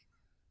like,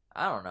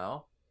 I don't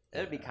know, it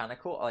would be Yeah. kind of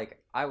cool.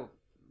 Like I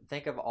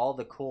think of all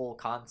the cool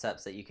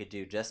concepts that you could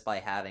do just by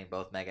having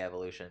both Mega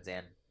Evolutions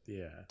and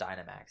Yeah.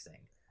 Dynamaxing,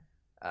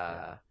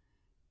 Yeah.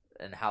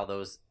 and how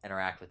those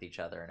interact with each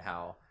other, and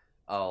how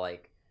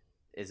like,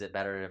 is it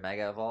better to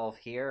Mega Evolve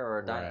here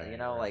or Right,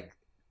 right. like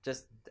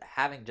just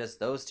having just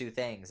those two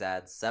things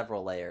adds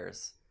several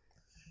layers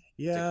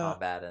to Yeah.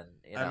 combat,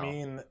 and I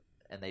mean,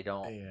 and they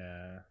don't.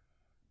 yeah.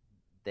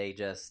 They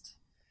just,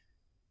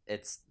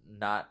 it's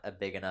not a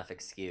big enough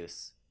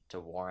excuse to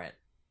warrant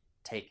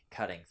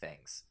cutting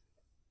things.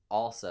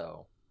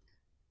 Also,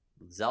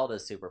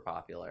 Zelda's super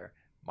popular,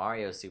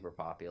 Mario's super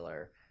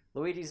popular.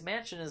 Luigi's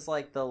Mansion is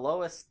like the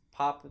lowest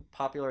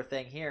popular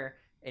thing here,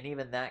 and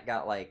even that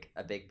got like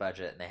a big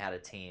budget and they had a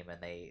team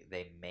and they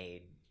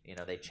made,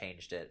 they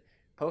changed it.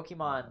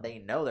 Pokemon, they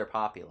know they're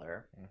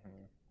popular.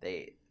 Mm-hmm.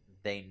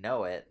 They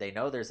know it. They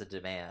know there's a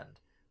demand.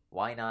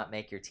 Why not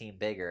make your team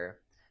bigger,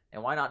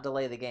 and why not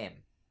delay the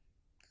game?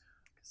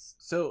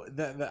 So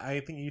I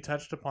think you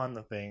touched upon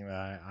the thing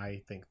that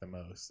I think the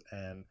most,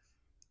 and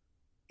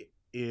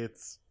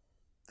it's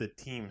the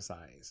team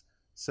size.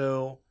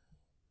 So,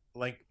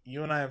 like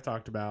you and I have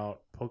talked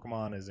about,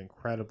 Pokemon is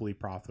incredibly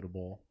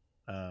profitable.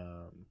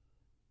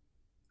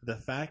 The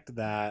fact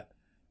that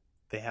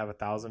they have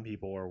 1,000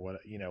 people or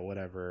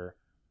whatever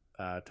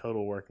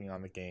total working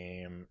on the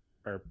game,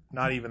 or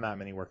not even that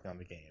many working on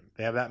the game.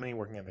 They have that many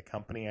working at the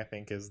company, I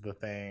think, is the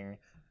thing,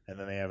 and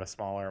then they have a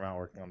smaller amount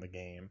working on the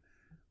game.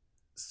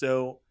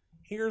 So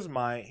here's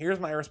my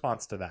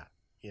response to that.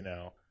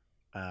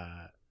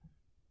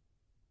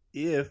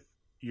 If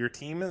your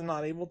team is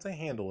not able to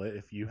handle it,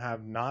 if you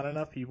have not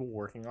enough people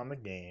working on the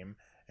game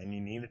and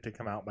you need it to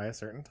come out by a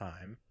certain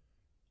time,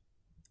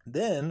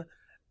 then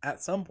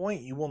at some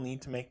point you will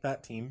need to make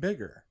that team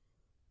bigger.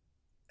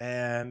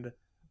 And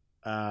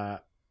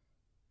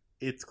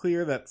it's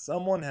clear that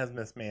someone has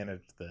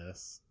mismanaged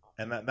this,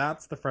 and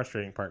that's the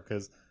frustrating part,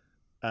 because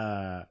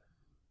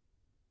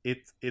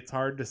it's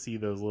hard to see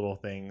those little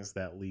things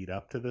that lead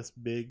up to this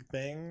big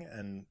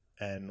thing,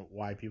 and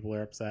why people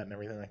are upset and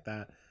everything like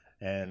that.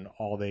 And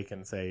all they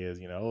can say is,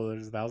 oh,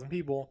 there's 1,000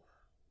 people.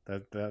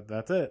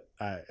 That's it.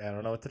 I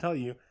don't know what to tell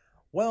you.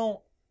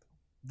 Well,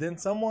 then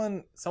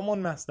someone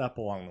messed up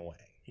along the way.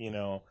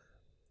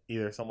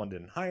 Either someone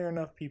didn't hire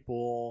enough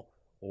people,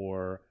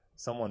 or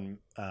someone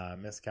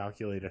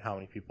miscalculated how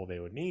many people they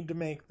would need to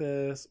make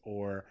this,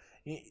 or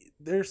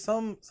there's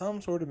some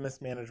sort of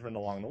mismanagement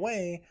along the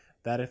way,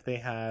 that if they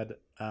had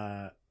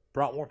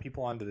brought more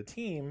people onto the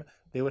team,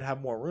 they would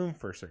have more room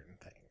for certain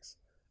things.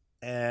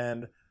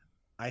 And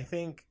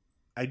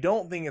I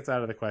don't think it's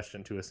out of the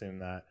question to assume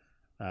that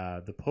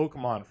the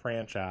Pokemon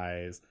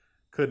franchise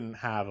couldn't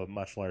have a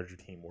much larger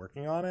team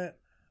working on it.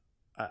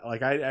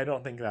 I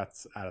don't think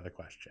that's out of the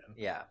question.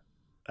 Yeah.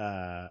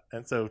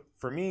 And so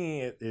for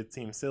me, it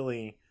seems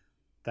silly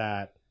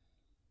that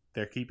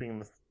they're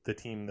keeping the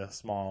team this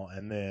small,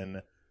 and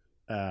then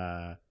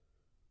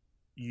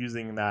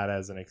using that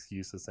as an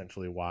excuse,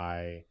 essentially,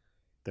 why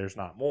there's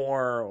not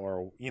more,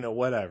 or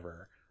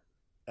whatever.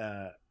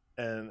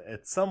 And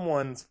it's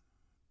someone's,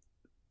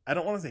 I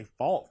don't want to say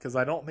fault, because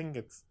I don't think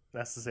it's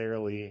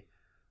necessarily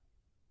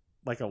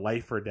like a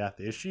life or death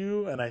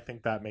issue, and I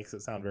think that makes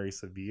it sound very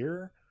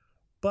severe,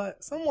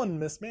 but someone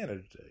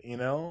mismanaged it.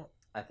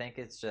 I think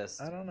it's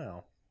just, I don't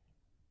know.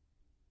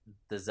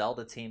 The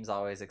Zelda team's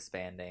always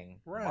expanding.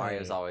 Right.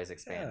 Mario's always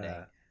expanding.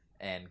 Yeah.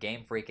 And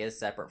Game Freak is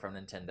separate from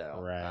Nintendo.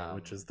 Right,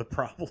 which is the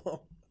problem.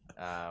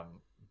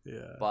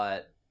 Yeah.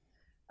 But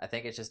I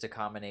think it's just a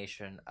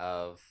combination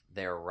of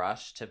their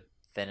rush to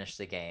finish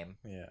the game.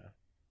 Yeah.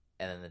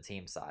 And then the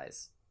team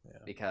size. Yeah.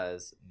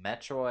 Because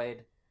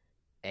Metroid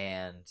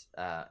and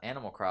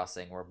Animal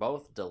Crossing were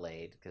both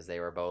delayed, because they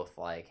were both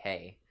like,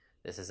 hey,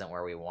 this isn't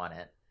where we want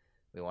it.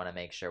 We want to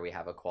make sure we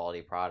have a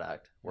quality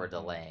product. We're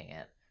delaying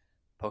it.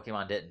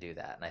 Pokemon didn't do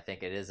that. And I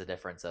think it is a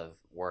difference of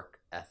work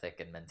ethic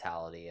and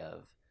mentality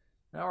of,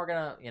 no, we're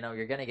going to,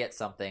 you're going to get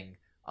something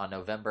on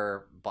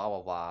November, blah,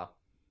 blah,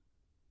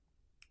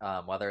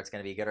 blah. Whether it's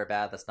going to be good or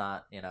bad, that's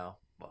not,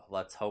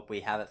 let's hope we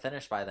have it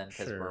finished by then,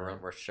 because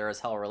we're sure as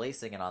hell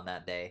releasing it on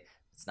that day.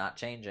 It's not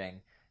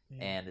changing.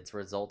 Yeah. And it's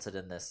resulted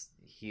in this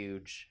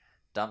huge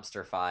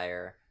dumpster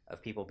fire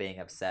of people being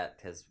upset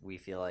because we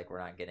feel like we're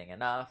not getting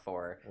enough,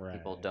 or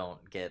people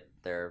don't get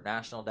their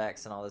national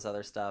decks and all this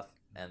other stuff.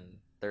 And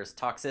there's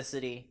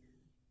toxicity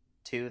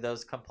to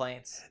those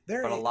complaints,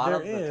 but a lot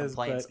of the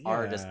complaints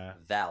are just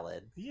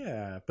valid.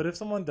 Yeah, but if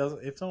someone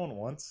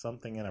wants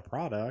something in a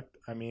product,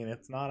 I mean,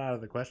 it's not out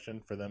of the question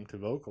for them to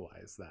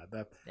vocalize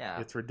that.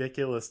 It's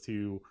ridiculous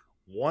to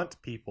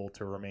want people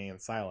to remain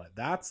silent.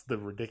 That's the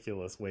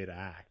ridiculous way to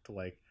act.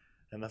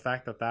 And the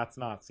fact that that's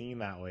not seen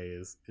that way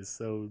is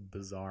so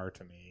bizarre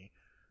to me.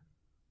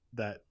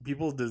 That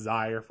people's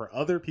desire for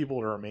other people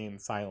to remain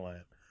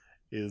silent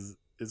is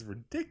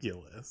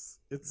ridiculous.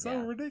 It's so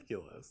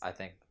ridiculous. I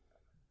think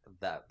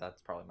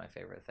that's probably my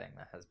favorite thing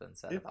that has been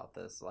said about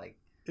this.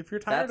 if you're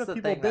tired That's of the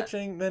people thing that-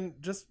 bitching, then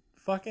just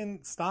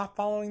fucking stop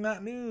following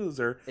that news.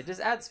 Or it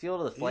just adds fuel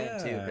to the flame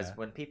too, Yeah. because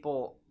when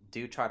people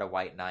do try to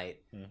white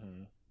knight,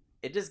 Mhm.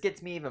 it just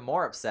gets me even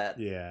more upset.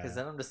 Yeah. Because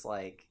then I'm just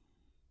like,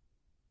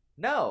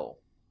 no,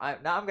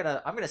 I'm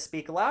gonna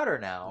speak louder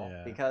now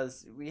Yeah.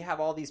 because we have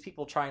all these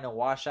people trying to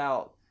wash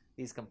out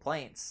these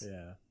complaints.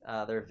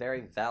 Yeah. They're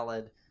very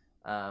valid.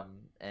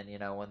 And you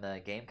know, when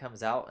the game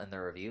comes out and the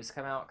reviews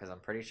come out, because I'm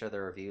pretty sure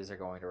the reviews are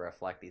going to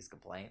reflect these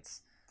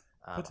complaints.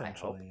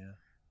 Potentially, yeah.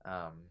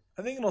 I hope.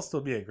 I think it'll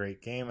still be a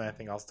great game, and I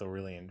think I'll still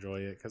really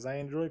enjoy it because I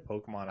enjoy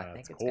Pokemon I at think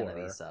its it's core. gonna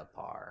be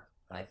subpar.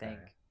 I Okay. think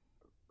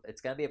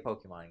it's gonna be a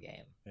Pokemon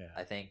game. Yeah.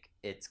 I think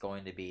it's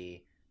going to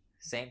be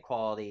same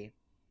quality,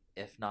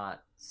 if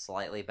not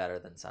slightly better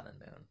than Sun and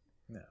Moon.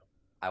 No.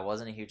 I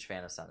wasn't a huge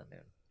fan of Sun and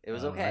Moon. It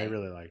was I okay.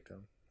 really liked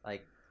them.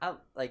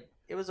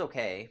 It was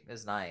okay. It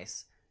was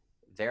nice.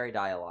 Very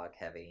dialogue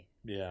heavy.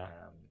 Yeah.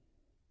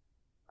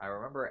 I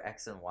remember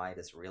X and Y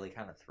just really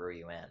kind of threw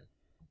you in.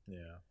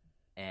 Yeah.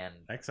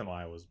 And X and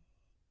Y was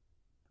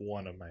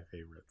one of my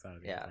favorites out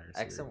of the yeah, entire X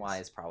and series. Y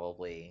is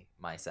probably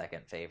my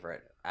second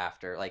favorite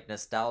after like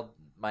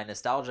my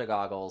nostalgia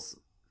goggles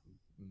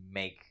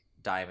make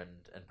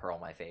Diamond and Pearl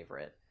my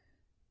favorite.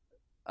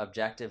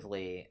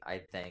 Objectively, I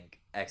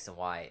think X and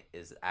Y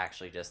is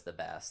actually just the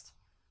best.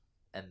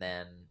 And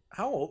then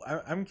How old?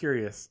 I'm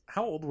curious.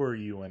 How old were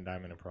you when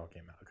Diamond and Pearl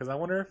came out? Because I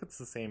wonder if it's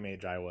the same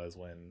age I was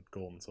when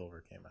Gold and Silver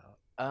came out.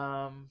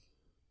 I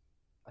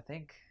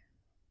think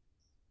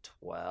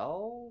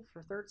 12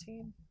 or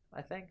 13.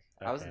 I think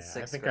I was in Okay, I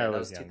sixth think grade. I That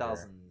was was younger.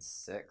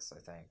 2006. I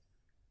think.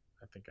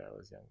 I think I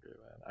was younger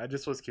then. I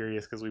just was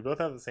curious because we both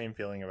have the same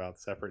feeling about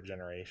separate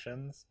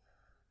generations.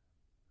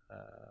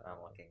 I'm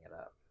looking it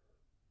up.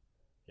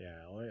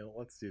 Yeah,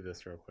 let's do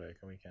this real quick,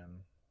 and we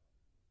can.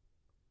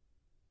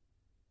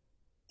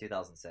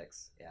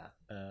 2006. Yeah.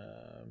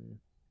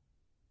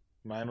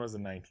 Mine was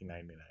in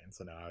 1999,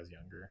 so now I was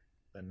younger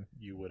than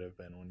you would have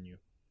been when you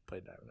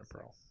played Diamond and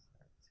Pearl.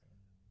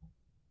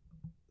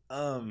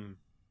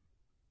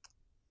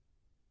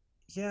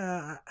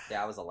 Yeah,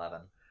 Yeah, I was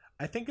 11.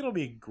 I think it'll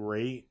be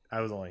great.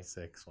 I was only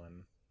 6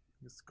 when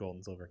Gold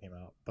and Silver came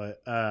out,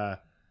 but I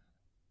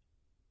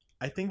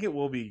think it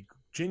will be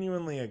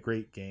genuinely a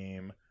great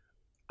game.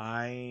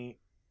 To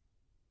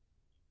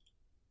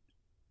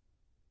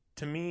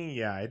me,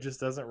 yeah, it just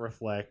doesn't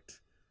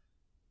reflect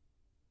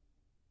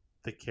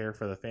the care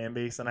for the fan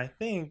base, and I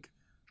think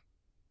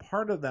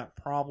part of that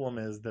problem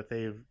is that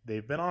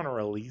they've been on a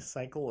release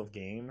cycle of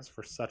games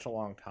for such a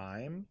long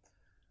time,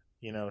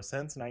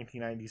 since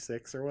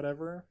 1996 or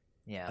whatever.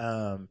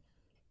 Yeah.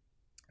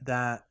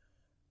 That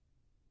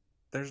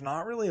there's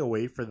not really a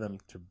way for them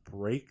to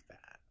break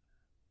that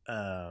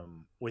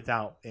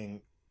without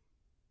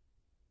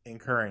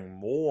incurring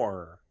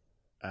more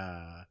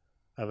of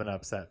an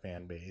upset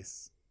fan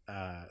base.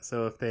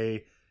 So if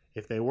they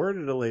were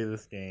to delay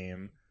this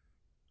game,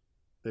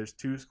 there's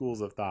two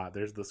schools of thought.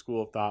 There's the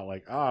school of thought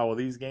like, oh, well,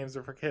 these games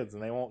are for kids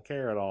and they won't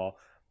care at all.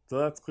 So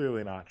that's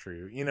clearly not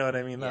true. You know what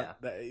I mean?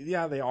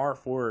 Yeah. They are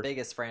for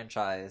biggest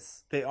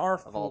franchise they are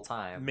of all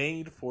time.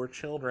 made for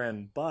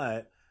children,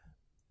 but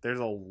there's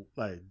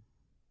I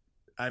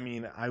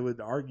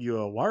would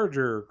argue a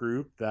larger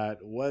group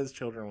that was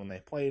children when they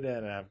played it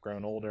and have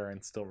grown older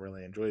and still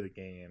really enjoy the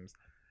games,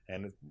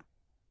 and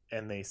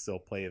they still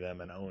play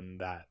them and own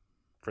that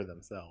for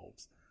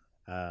themselves.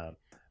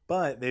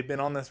 But they've been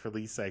on this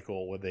release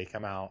cycle where they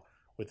come out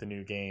with a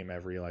new game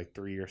every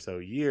 3 or so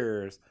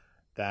years.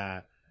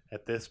 That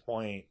at this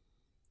point,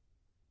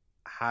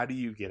 how do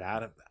you get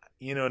out of that?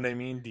 You know what I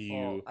mean?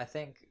 Well, I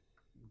think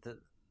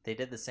they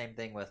did the same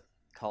thing with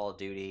Call of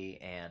Duty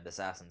and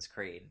Assassin's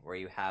Creed, where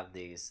you have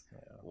these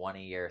 1 a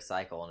year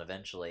cycle, and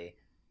eventually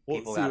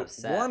people got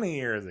upset. 1 a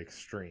year is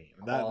extreme.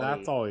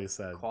 That's always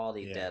said.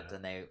 Quality dipped,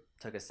 and they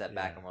took a step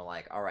back and were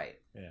like, "All right,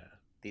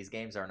 these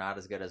games are not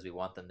as good as we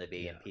want them to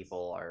be, and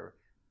people are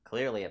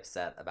clearly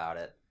upset about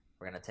it.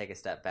 We're gonna take a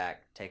step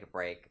back, take a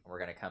break, and we're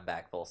gonna come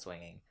back full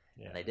swinging."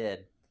 And they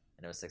did,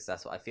 and it was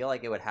successful. I feel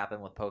like it would happen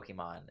with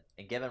Pokemon,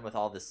 and given with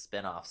all the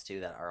spin-offs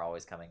too that are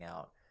always coming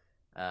out,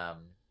 I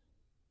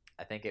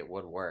think it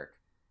would work.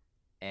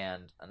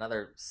 And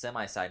another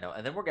semi-side note,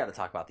 and then we're going to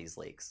talk about these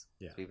leaks.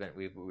 Yeah,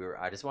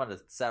 I just wanted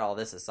to set all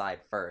this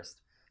aside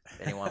first.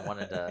 If anyone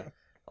wanted to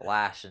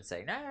lash and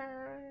say, no,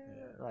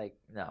 I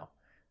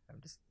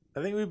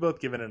think we've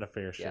both given it a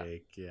fair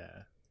shake.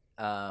 Yeah.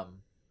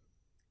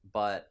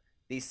 But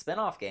these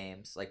spin-off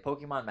games, like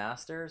Pokemon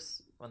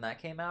Masters, when that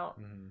came out,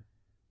 mm-hmm.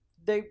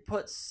 they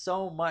put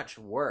so much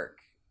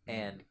work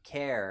and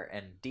care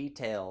and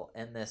detail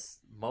in this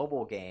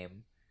mobile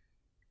game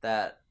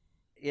that,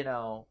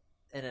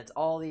 and it's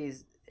all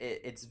these,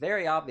 it's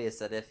very obvious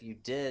that if you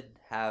did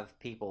have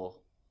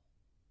people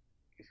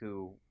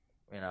who,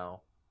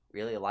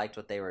 really liked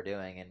what they were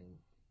doing and,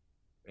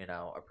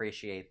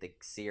 appreciate the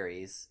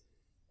series,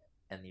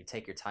 and you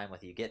take your time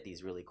with it, you get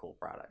these really cool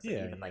products.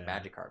 Even like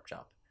Magikarp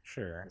Jump.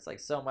 Sure.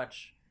 It's so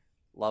much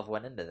love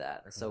went into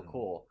that. It's so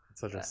cool.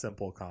 It's such a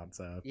simple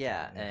concept.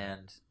 Yeah,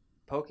 and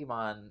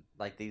Pokemon,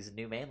 like these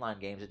new mainline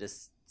games, it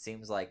just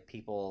seems like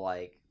people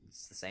like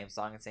it's the same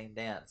song and same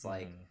dance.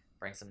 Like Mhm.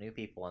 bring some new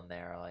people in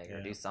there, like or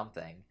Yeah. do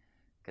something,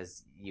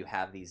 because you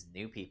have these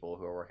new people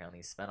who are working on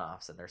these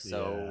spin-offs and they're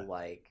so Yeah.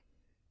 like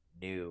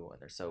new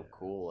and they're so Yeah.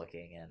 cool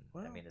looking. And I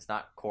Well- mean, it's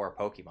not core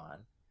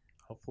Pokemon.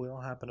 Hopefully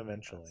it'll happen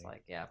eventually. It's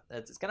like yeah,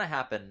 it's gonna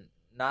happen.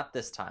 Not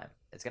this time.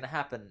 It's gonna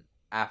happen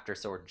after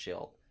Sword and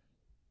Shield.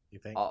 You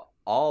think?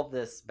 All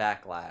this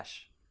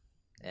backlash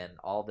and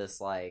all this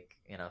like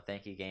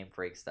thank you Game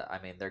Freak stuff. I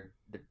mean they're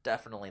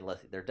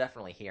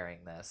definitely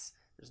hearing this.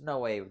 There's no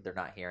way they're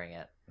not hearing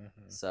it.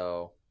 Mhm.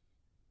 So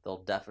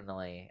they'll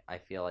definitely, I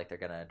feel like they're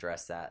gonna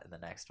address that in the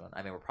next one.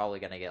 I mean we're probably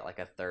gonna get like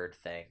a third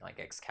thing like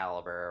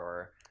Excalibur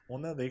or Well,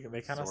 no, they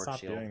kind of Sword stopped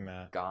Shield, doing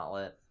that.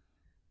 Gauntlet.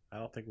 I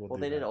don't think we'll Well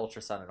do they that. did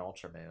Ultra Sun and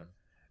Ultra Moon.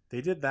 They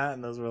did that,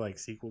 and those were like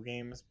sequel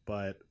games,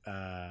 but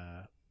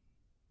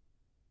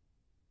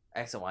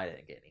X and Y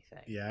didn't get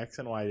anything. yeah, X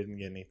and Y didn't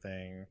get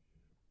anything.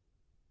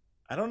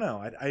 I don't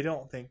know. I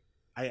don't think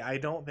I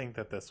don't think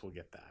that this will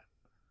get that.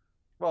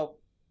 Well,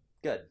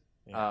 good.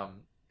 Yeah.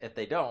 If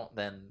they don't,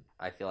 then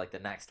I feel like the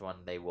next one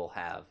they would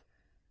have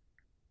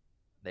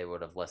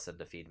listened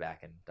to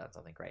feedback and done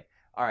something great.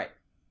 All right.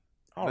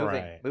 All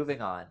right.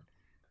 Moving on.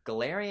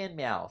 Galarian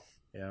Meowth.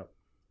 Yep.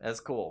 That's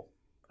cool.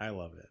 I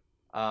love it.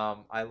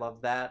 I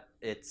love that.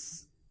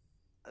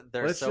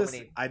 There's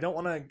many. I don't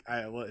want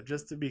to.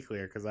 Just to be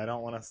clear, because I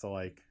don't want us to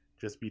like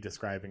just be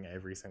describing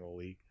every single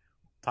week.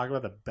 Talk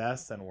about the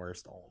best and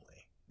worst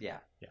only. Yeah.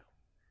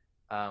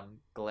 Yeah.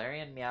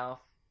 Galarian Meowth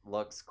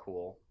looks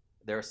cool.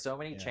 There are so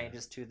many Yeah.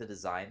 changes to the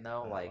design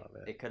though. I Like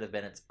love it. it could have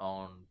been its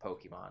own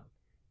Pokemon.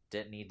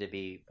 Didn't need to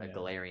be a Yeah.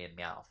 Galarian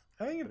Meowth.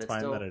 I think But it's it's fine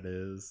still- that it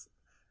is.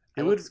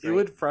 It It looks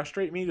would great.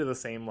 frustrate me to the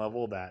same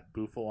level that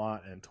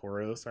Buffalot and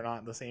Tauros are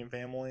not the same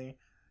family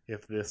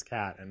if this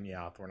cat and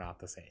Meowth were not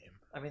the same.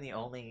 I mean, the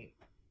only,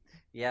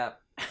 yeah,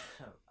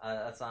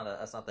 that's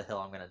not the hill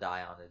I'm gonna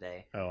die on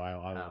today. Oh, I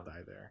will Um,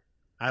 die there.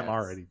 I'm That's-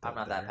 already dead I'm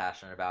not there. that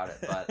passionate about it,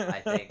 but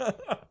I think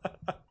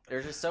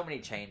there's just so many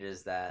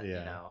changes that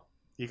Yeah.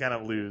 you kind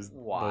of lose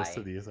Why? most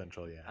of the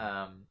essential,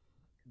 yeah.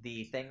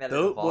 The thing that it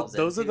Those, evolves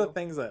those into, are the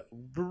things that,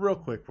 real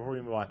quick before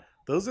we move on,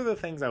 those are the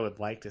things I would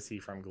like to see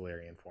from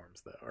Galarian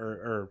forms, though,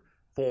 or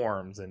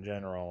forms in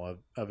general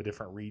of a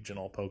different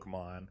regional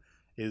Pokemon,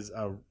 is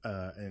a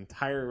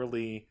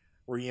entirely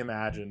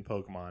reimagined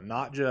Pokemon,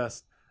 not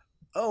just,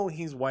 oh,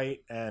 he's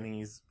white and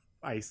he's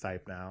ice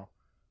type now,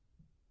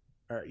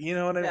 or you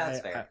know what I mean? Yeah,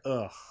 that's fair.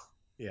 Ugh,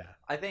 yeah,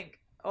 I think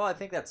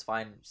that's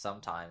fine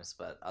sometimes,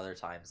 but other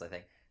times I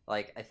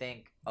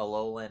think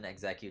Alolan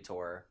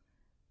Executor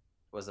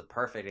was a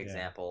perfect Yeah.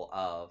 example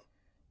of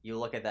you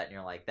look at that and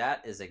you're like,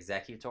 that is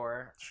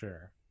Executor.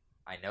 sure.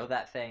 I know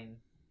that thing.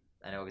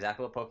 I know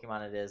exactly what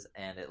Pokemon it is,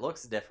 and it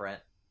looks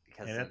different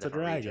because And in it's a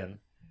different dragon. region.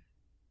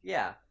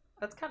 Yeah,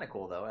 that's kind of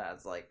cool though. It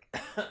has like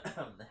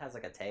it has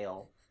like a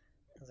tail.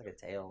 It has like a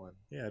tail, and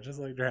Yeah, just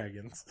like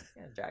dragons.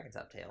 yeah, dragons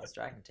have tails.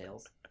 Dragon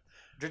tails.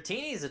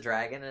 Dratini's a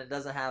dragon, and it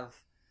doesn't have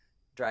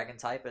dragon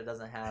type. It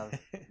doesn't have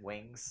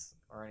wings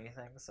or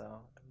anything.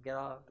 So get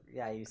off.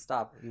 Yeah, you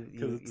stop. Because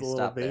You it's a little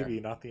stop baby,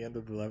 there. not the end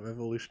of the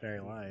evolutionary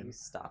You line.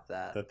 stop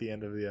that. That the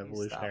end of the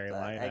evolutionary stop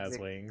that. line has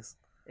wings.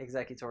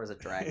 Executor is a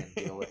dragon.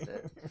 Deal with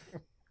it.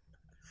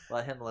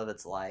 Let him live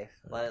its life.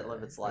 Let it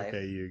live its life.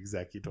 Okay, you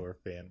Executor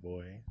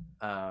fanboy.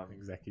 Um,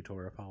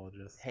 Executor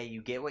apologist. hey,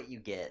 you get what you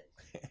get.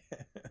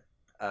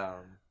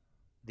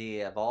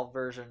 The evolved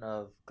version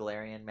of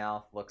Galarian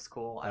Mouth looks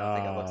cool. I don't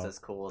think it looks as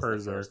cool as the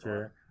first one.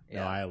 Berserker.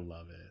 Yeah, No, I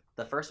love it.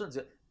 the first one's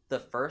good. The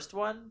first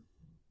one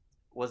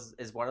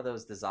is one of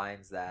those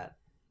designs that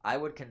I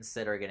would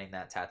consider getting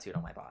that tattooed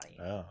on my body.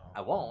 Oh.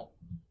 I won't,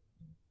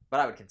 but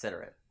I would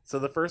consider it. So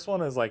the first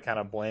one is like kind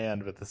of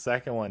bland, but the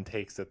second one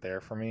takes it there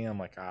for me. I'm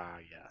like,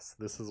 yes,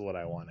 this is what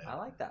I wanted. I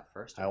like that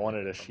first I one.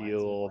 wanted a It reminds me of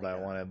shield. like I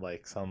wanted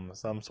like some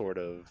sort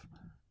of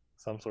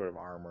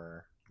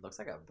armor. looks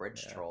like a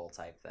bridge Yeah. troll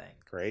type thing.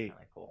 Great.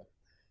 Kind of cool.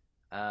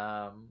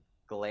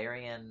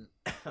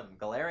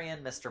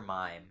 Galarian Mr.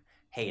 Mime.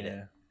 Hate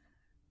it.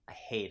 I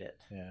hate it.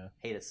 Yeah.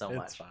 Hate it so It's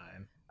much.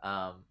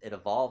 fine. It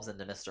evolves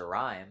into Mr.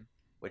 Rhyme,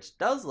 which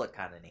does look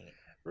kind of neat.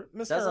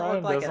 Mr. Doesn't look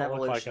Rhyme like an doesn't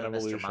look like evolution an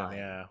of Mr. evolution. Mime.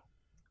 Yeah.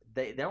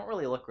 They don't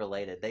really look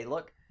related. They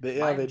look Yeah,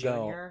 Mime they Jr.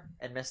 don't.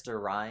 and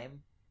Mr.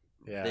 Rhyme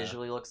Yeah.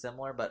 visually look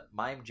similar, but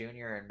Mime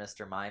Jr. and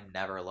Mr. Mime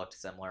never looked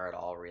similar at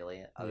all,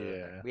 really.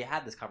 Yeah. We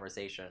had this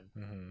conversation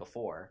Mhm.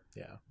 before.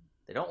 Yeah.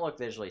 They don't look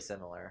visually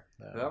similar.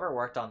 No. Whoever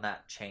worked on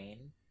that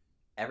chain,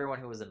 everyone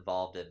who was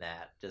involved in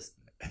that just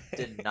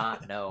did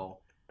not know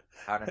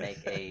how to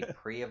make a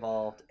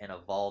pre-evolved and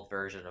evolved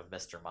version of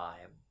Mr.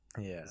 Mime.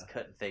 Yeah. Just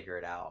couldn't figure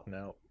it out.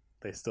 No,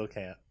 they still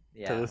can't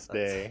Yeah, to this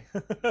day.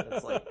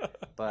 that's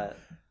like- but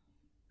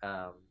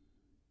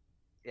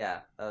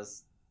yeah,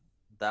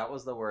 that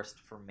was the worst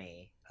for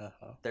me.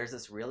 Uh-huh. There's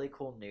this really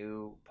cool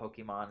new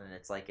Pokemon, and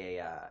it's like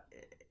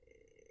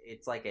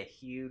a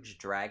huge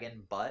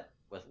dragon butt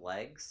with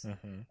legs,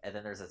 Mhm. and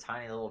then there's a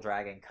tiny little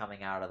dragon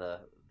coming out of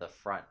the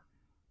front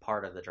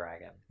part of the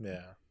dragon.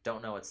 Yeah.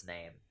 Don't know its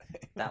name.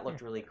 That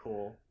looked really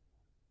cool.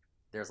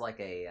 There's like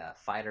a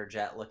fighter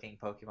jet looking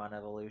Pokemon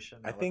evolution.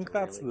 I That think looked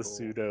that's really the cool.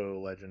 pseudo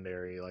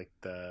legendary, like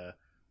the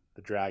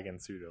dragon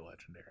pseudo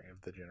legendary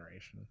of the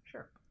generation.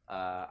 Sure.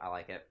 I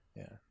like it.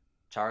 Yeah.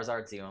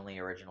 Charizard's the only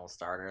original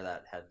starter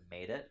that had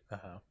made it.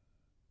 Uh-huh.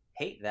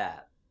 Hate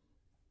that.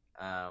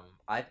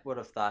 I would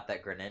have thought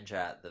that Greninja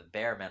at the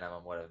bare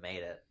minimum would have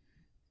made it,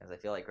 because I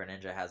feel like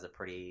Greninja has a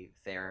pretty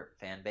fair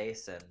fan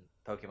base, and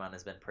Pokemon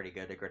has been pretty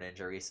good to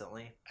Greninja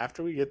recently.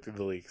 After we get through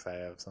the leaks, I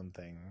have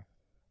something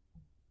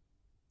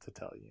to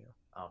tell you.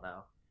 Oh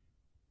no.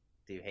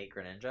 Do you hate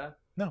Greninja?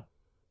 No.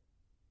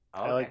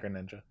 Oh, I like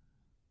Greninja.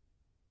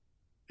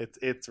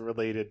 It's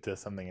related to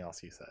something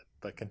else you said,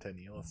 but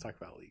continue. Let's talk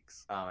about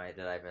leaks. Oh, wait,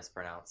 did I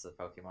mispronounce the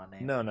Pokemon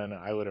name? No.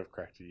 I would have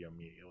corrected you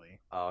immediately.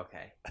 Oh,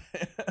 okay.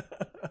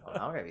 Well,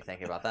 now I'm gonna be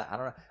thinking about that. I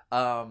don't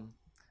know.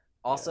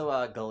 Also,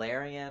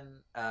 Galarian.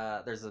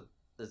 There's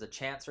a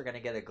chance we're gonna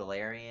get a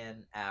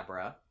Galarian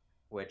Abra,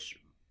 which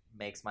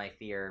makes my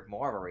fear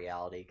more of a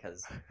reality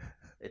because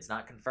it's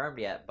not confirmed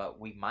yet.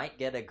 But we might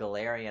get a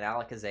Galarian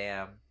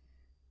Alakazam,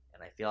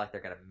 and I feel like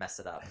they're gonna mess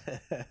it up.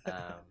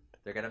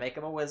 They're gonna make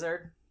him a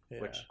wizard,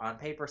 which on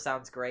paper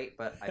sounds great,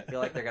 but I feel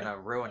like they're gonna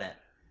ruin it.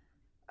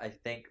 I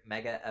think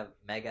Mega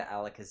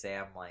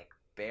Alakazam like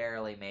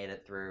barely made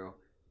it through.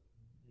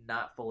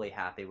 Not fully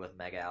happy with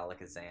Mega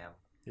Alakazam.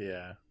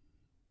 Yeah.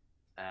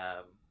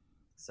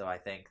 So I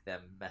think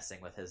them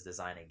messing with his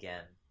design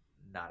again,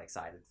 not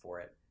excited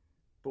for it.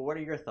 But what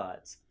are your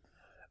thoughts?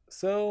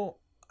 So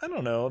I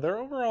don't know. They're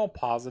overall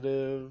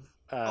positive.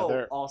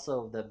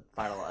 Also the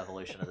final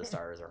evolution of the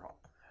starters are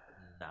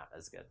not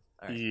as good.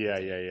 All right,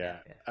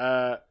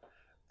 yeah.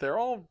 They're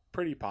all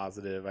pretty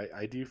positive.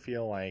 I do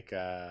feel like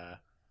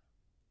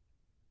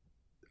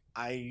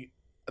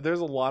there's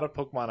a lot of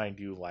Pokemon I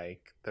do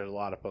like. There's a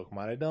lot of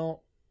Pokemon I don't.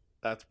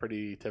 That's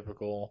pretty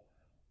typical.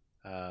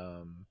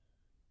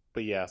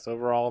 But yes,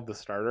 overall the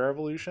starter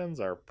evolutions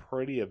are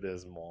pretty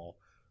abysmal.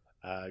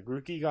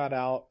 Grookey got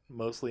out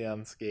mostly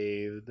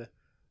unscathed.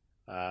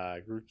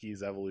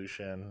 Grookey's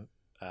evolution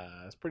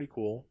is pretty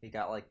cool. He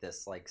got like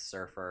this like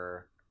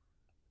surfer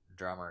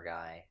drummer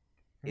guy.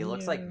 He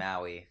looks like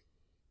Maui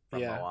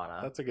from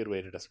Moana. That's a good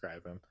way to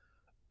describe him.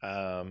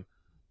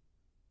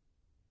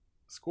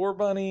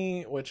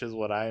 Scorbunny, which is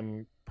what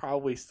I'm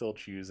probably still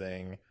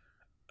choosing.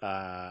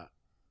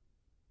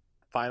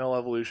 Final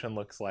evolution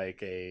looks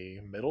like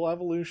a middle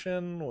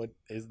evolution, what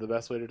is the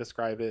best way to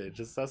describe it. It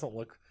just doesn't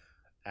look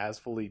as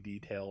fully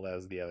detailed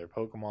as the other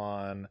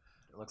Pokemon.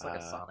 It looks like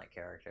a Sonic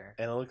character.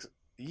 And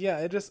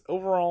it just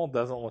overall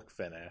doesn't look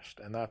finished,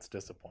 and that's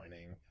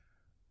disappointing.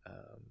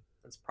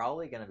 It's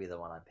probably going to be the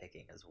one I'm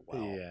picking as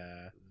well.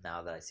 Yeah.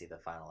 Now that I see the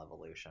final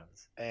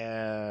evolutions.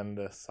 And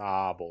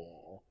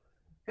Sobble.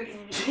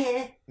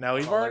 Now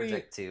I'm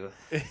allergic to.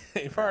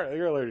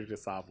 You're allergic to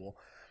Sobble.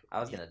 I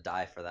was gonna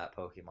die for that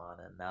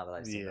Pokemon, and now that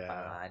I've seen the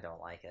final, I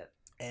don't like it.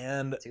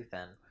 And too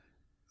thin.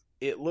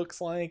 It looks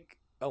like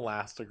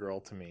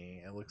Elastigirl to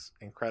me. It looks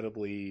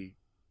incredibly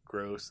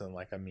gross and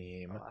like a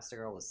meme.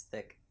 Elastigirl was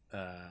thick.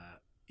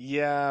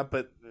 Yeah,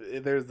 but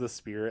there's the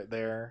spirit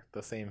there,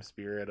 the same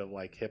spirit of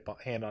like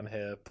hand on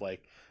hip.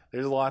 Like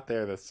there's a lot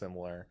there that's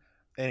similar.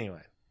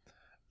 Anyway,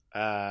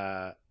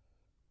 I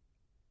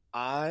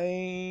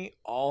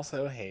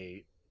also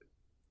hate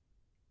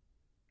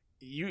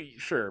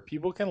Sure,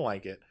 people can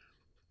like it.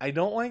 I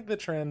don't like the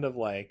trend of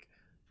like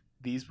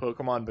these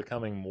Pokemon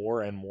becoming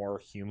more and more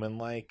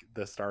human-like,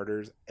 the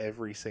starters,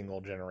 every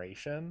single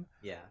generation.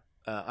 Yeah.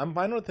 I'm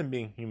fine with them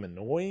being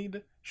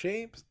humanoid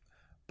shapes,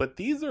 but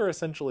these are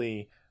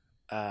essentially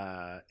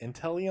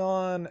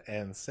Inteleon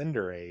and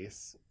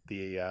Cinderace,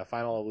 the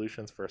final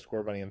evolutions for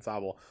Scorbunny and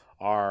Sobble,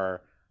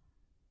 are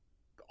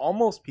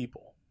almost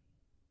people.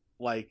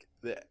 Like,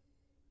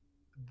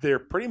 they're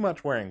pretty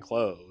much wearing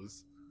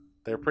clothes.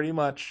 They're pretty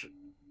much...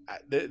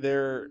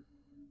 They're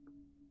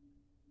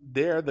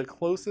the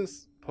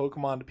closest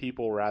Pokemon to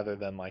people rather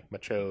than like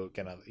Machoke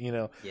and other,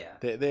 Yeah.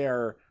 They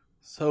are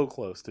so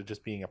close to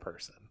just being a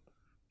person.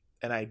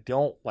 And I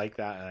don't like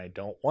that, and I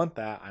don't want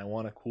that. I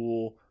want a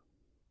cool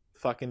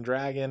fucking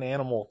dragon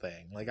animal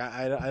thing. Like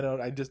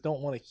I just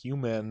don't want a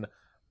human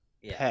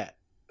pet.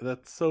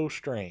 That's so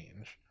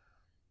strange.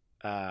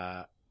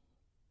 And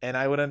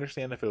I would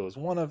understand if it was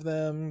one of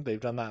them. They've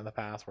done that in the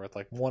past where it's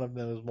like one of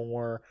them is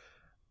more.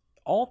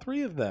 All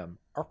three of them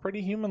are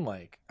pretty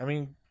human-like. I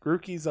mean,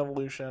 Grookey's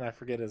evolution, I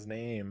forget his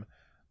name.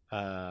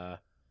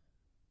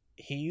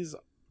 He's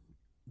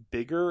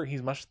bigger,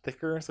 he's much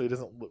thicker, so he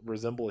doesn't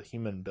resemble a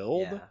human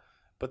build. Yeah.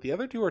 But the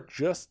other two are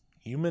just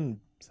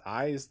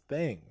human-sized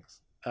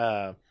things.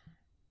 And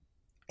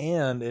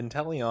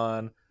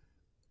Inteleon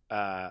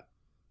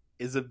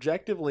is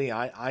objectively,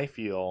 I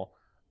feel,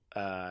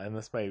 and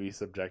this may be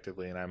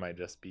subjectively, and I might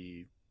just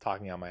be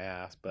talking on my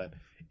ass, but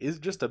is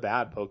just a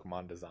bad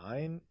Pokemon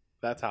design.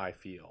 That's how I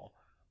feel.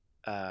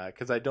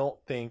 Because I don't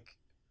think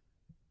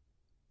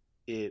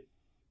it...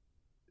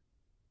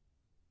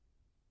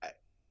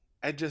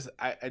 I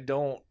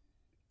don't...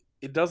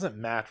 It doesn't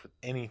match with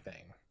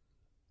anything.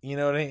 You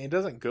know what I mean? It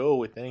doesn't go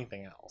with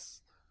anything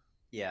else.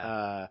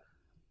 Yeah.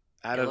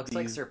 It looks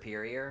like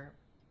Serperior.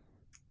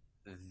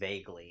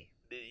 vaguely.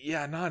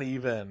 Yeah, not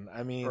even.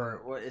 I mean,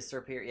 Or what is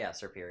Superior? Yeah,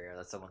 Superior.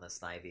 That's the one that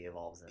Snivy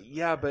evolves in.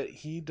 yeah, but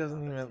he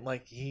doesn't even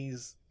like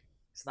he's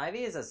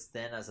Snivy is as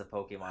thin as a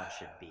Pokemon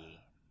should be.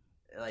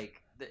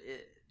 Like,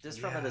 just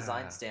from a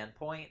design yeah,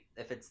 standpoint,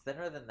 if it's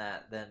thinner than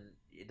that, then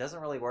it doesn't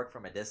really work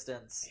from a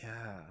distance.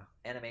 yeah.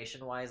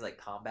 Animation wise, like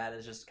combat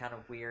is just kind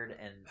of weird,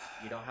 and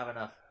you don't have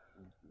enough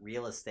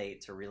real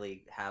estate to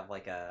really have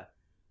like a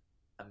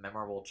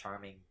memorable,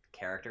 charming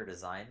character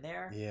design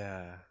there.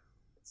 Yeah.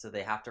 So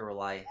they have to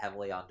rely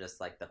heavily on just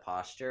like the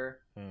posture.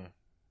 Hmm.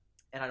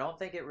 And I don't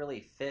think it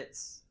really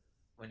fits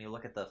when you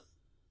look at the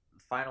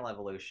final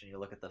evolution. You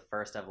look at the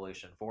first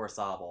evolution for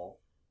Sobble.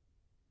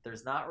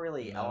 There's not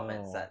really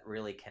elements No. that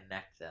really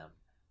connect them,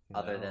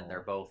 other than they're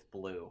No. both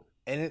blue.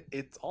 And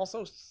it's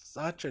also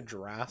such a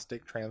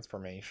drastic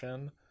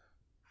transformation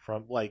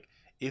from like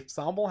if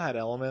Sambal had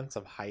elements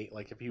of height,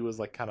 like if he was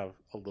like kind of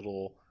a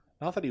little,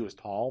 not that he was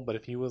tall, but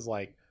if he was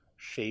like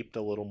shaped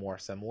a little more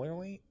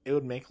similarly, it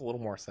would make a little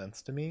more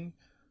sense to me.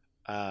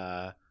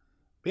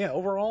 But yeah,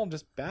 overall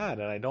just bad,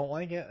 and I don't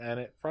like it, and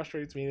it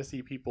frustrates me to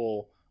see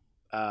people.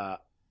 Uh,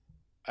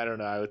 I don't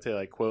know. I would say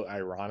like quote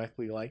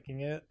ironically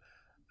liking it.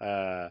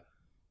 Uh,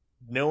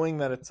 Knowing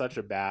that it's such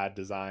a bad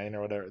design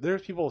or whatever,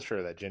 there's people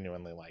sure that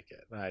genuinely like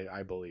it.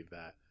 I believe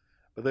that.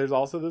 But there's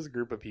also this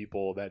group of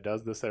people that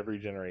does this every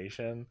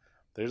generation.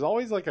 There's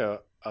always like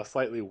a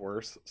slightly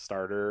worse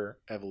starter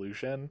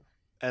evolution,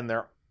 and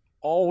there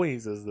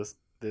always is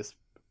this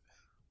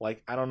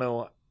like I don't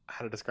know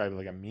how to describe it,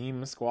 like a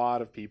meme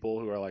squad of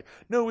people who are like,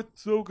 no,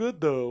 it's so good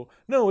though.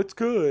 No, it's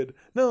good.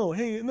 No,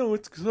 hey, no,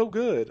 it's so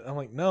good. I'm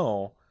like,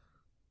 no,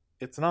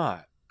 it's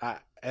not.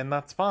 And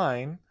that's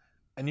fine,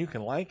 and you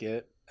can like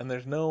it, and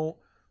there's no,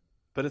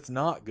 but it's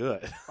not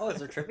good. Oh, is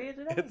there trivia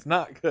today? It's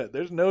not good.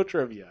 There's no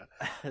trivia.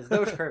 There's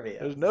no trivia.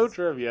 There's no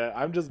trivia.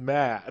 I'm just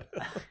mad.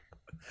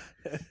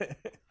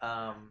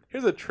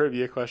 Here's a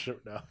trivia question.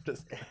 No, I'm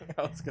just kidding.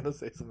 I was gonna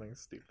say something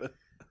stupid.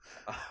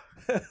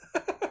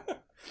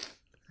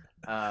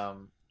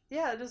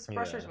 Yeah, it just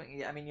frustrates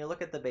me. I mean, you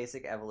look at the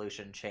basic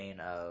evolution chain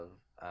of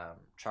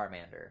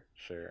Charmander,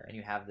 Sure. and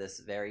you have this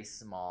very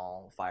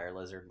small fire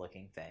lizard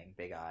looking thing,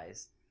 big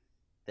eyes.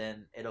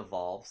 Then it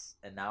evolves,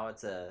 and now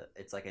it's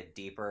like a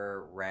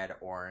deeper red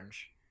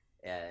orange.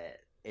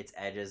 Its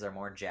edges are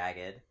more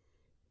jagged,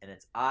 and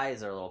its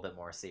eyes are a little bit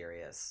more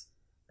serious.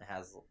 It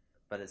has,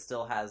 but it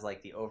still has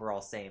like the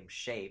overall same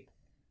shape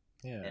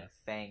Yeah. and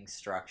fang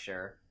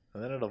structure.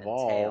 And then it tail,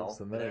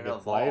 evolves, and then and it then it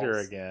gets lighter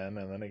evolves, again,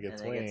 and then it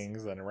gets and it gets-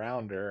 wings and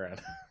rounder,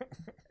 and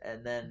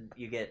And then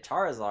you get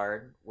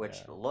Charizard, which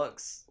Yeah.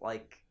 looks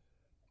like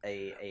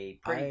a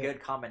pretty I-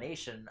 good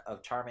combination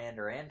of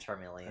Charmander and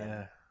Charmeleon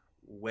yeah,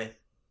 with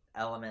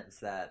elements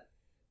that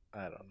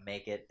I don't know.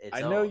 make it its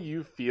I own. know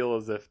you feel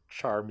as if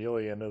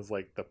Charmeleon is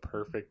like the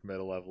perfect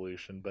middle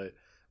evolution, but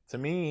to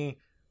me,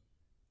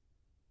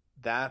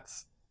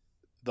 that's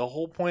the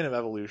whole point of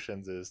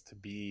evolutions is to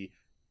be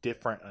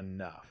different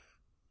enough,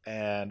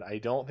 and I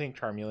don't think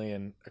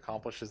Charmeleon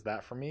accomplishes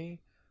that for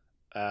me.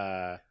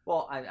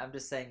 Well, I'm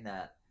just saying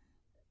that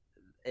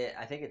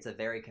I think it's a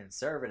very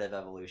conservative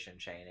evolution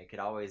chain. It could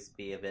always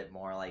be a bit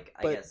more like,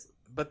 I But- guess.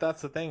 But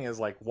that's the thing is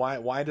like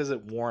why does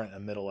it warrant a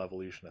middle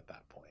evolution at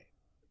that point?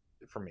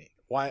 For me,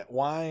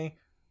 why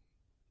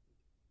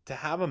to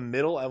have a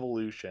middle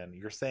evolution?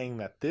 You're saying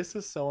that this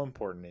is so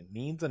important; it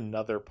needs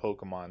another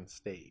Pokemon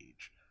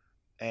stage,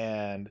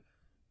 and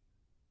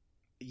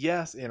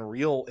yes, in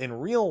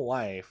real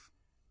life,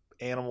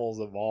 animals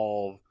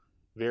evolve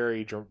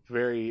very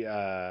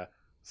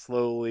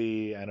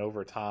slowly and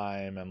over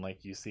time, and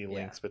like you see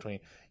links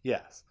between.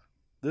 Yes,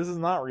 this is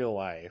not real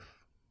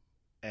life,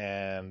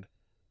 and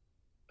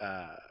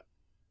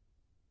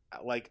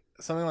like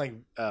something like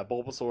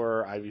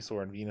Bulbasaur,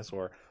 Ivysaur, and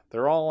Venusaur,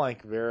 they're all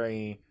like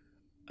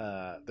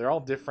they're all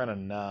different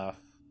enough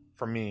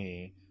for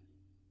me.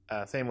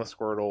 Same with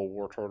Squirtle,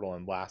 Wartortle,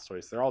 and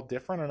Blastoise. They're all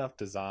different enough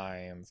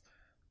designs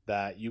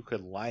that you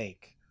could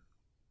like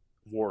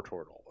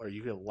Wartortle or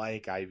you could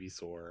like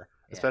Ivysaur,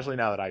 especially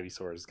now that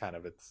Ivysaur is kind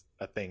of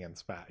a thing in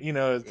Smash. You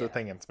know, it's a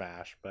thing in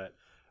Smash, but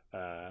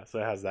so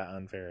it has that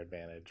unfair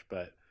advantage.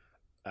 But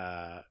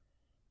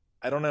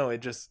I don't know.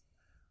 It just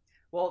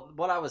Well,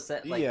 what I was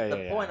saying, like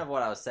the point yeah. of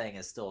what I was saying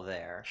is still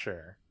there.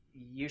 Sure.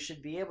 You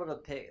should be able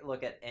to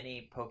look at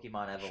any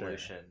Pokemon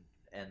evolution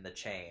in the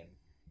chain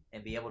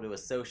and be able to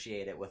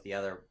associate it with the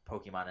other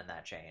Pokemon in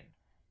that chain.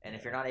 And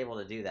if you're not able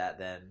to do that,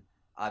 then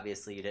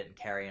obviously you didn't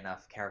carry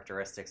enough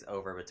characteristics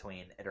over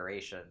between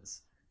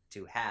iterations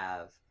to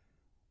have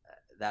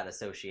that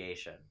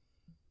association.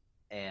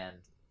 And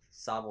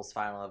Sobble's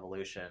final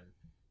evolution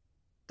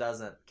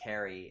doesn't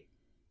carry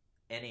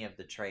any of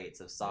the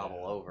traits of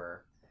Sobble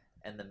over,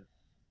 and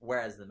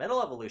whereas the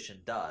middle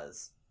evolution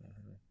does.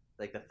 Mm-hmm.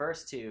 Like the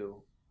first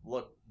two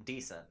look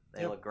decent,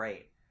 they look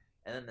great,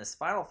 and then this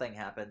final thing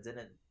happens, and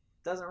it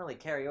doesn't really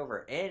carry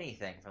over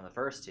anything from the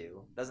first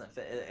two. Doesn't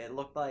fit. It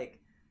looked like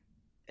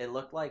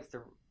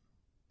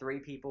three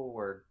people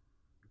were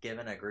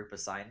given a group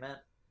assignment,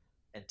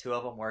 and two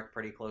of them worked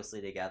pretty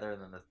closely together,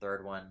 and then the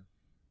third one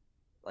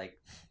like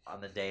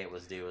on the day it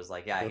was due, was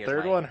like, yeah, The here's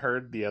third my, one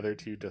heard the other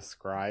two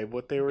describe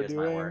what they were here's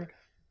my doing, work.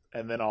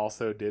 and then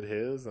also did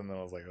his, and then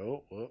I was like,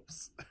 oh,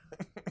 whoops.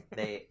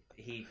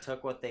 He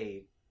took what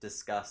they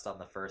discussed on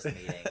the first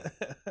meeting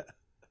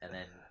and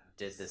then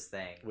did this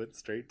thing. Went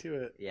straight to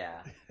it.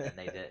 Yeah, and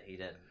he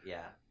didn't.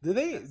 Yeah. Did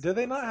they That's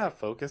not like- have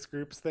focus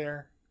groups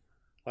there?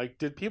 Like,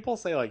 did people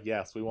say like,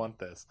 yes, we want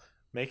this,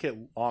 make it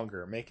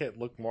longer, make it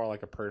look more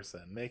like a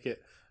person, make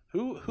it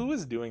who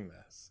is doing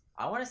this?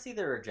 I want to see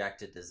the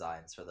rejected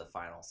designs for the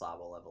final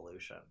Sobble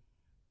evolution.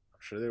 I'm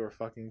sure they were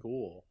fucking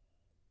cool.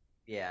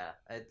 Yeah,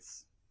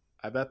 it's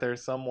I bet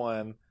there's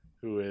someone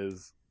who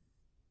is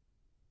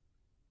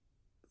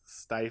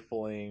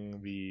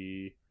stifling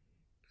the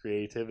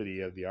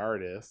creativity of the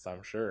artists,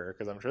 I'm sure,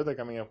 because I'm sure they're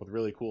coming up with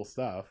really cool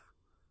stuff.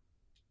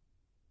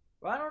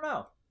 well, I don't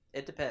know.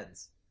 It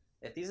depends.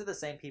 If these are the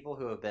same people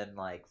who have been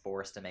like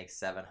forced to make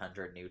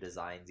 700 new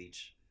designs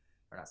each,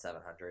 or not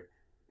 700,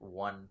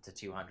 1 to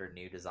 200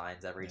 new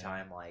designs every Yeah.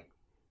 time, like,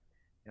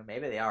 you know,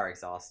 maybe they are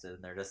exhausted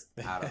and they're just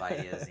out of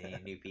ideas and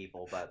need new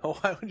people. But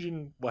Why would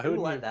you Who focus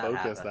let that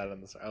happen? that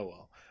in this? Oh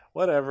well,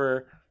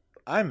 whatever.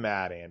 I'm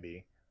mad,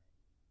 Andy.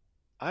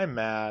 I'm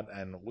mad,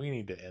 and we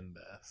need to end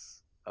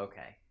this.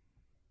 okay,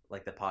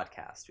 like the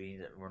podcast, we need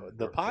to.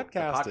 The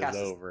podcast is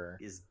over.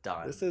 Is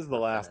done. This is the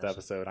We're last finished.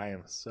 episode. I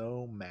am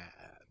so mad.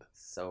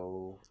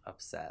 So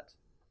upset.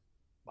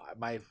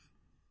 My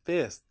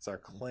fists are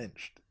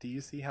clenched. Do you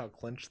see how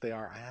clenched they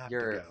are? I have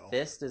Your to go.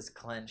 fist is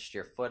clenched.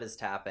 Your foot is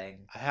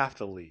tapping. I have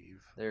to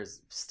leave.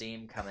 There's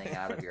steam coming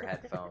out of your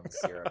headphones.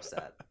 You're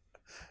upset.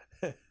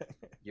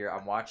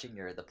 I'm watching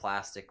the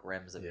plastic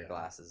rims of your Yeah.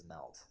 glasses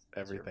melt.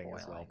 as you're Everything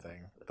is boiling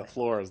melting. the The thing.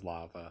 floor is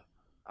lava.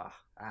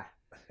 I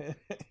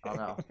don't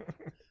know.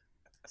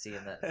 See,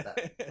 and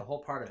the whole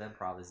part of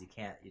improv is you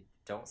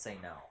don't say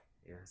no.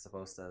 You're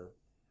supposed to.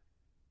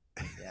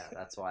 Yeah,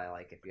 that's why,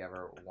 like, if you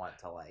ever want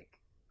to, like,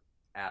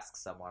 ask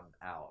someone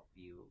out,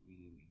 you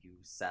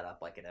set up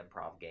like an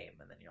improv game,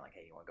 and then you're like,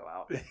 hey, you want to go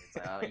out? And it's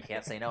like, oh, you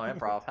can't say no in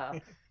improv, huh?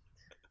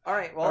 All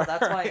right, well,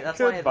 that's my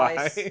Goodbye.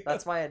 advice.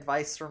 That's my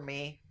advice from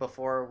me.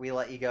 Before we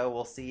let you go,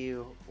 we'll see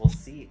you.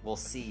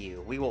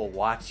 We will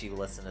watch you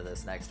listen to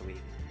this next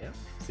week. Yeah.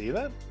 See you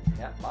then.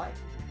 Yeah, bye.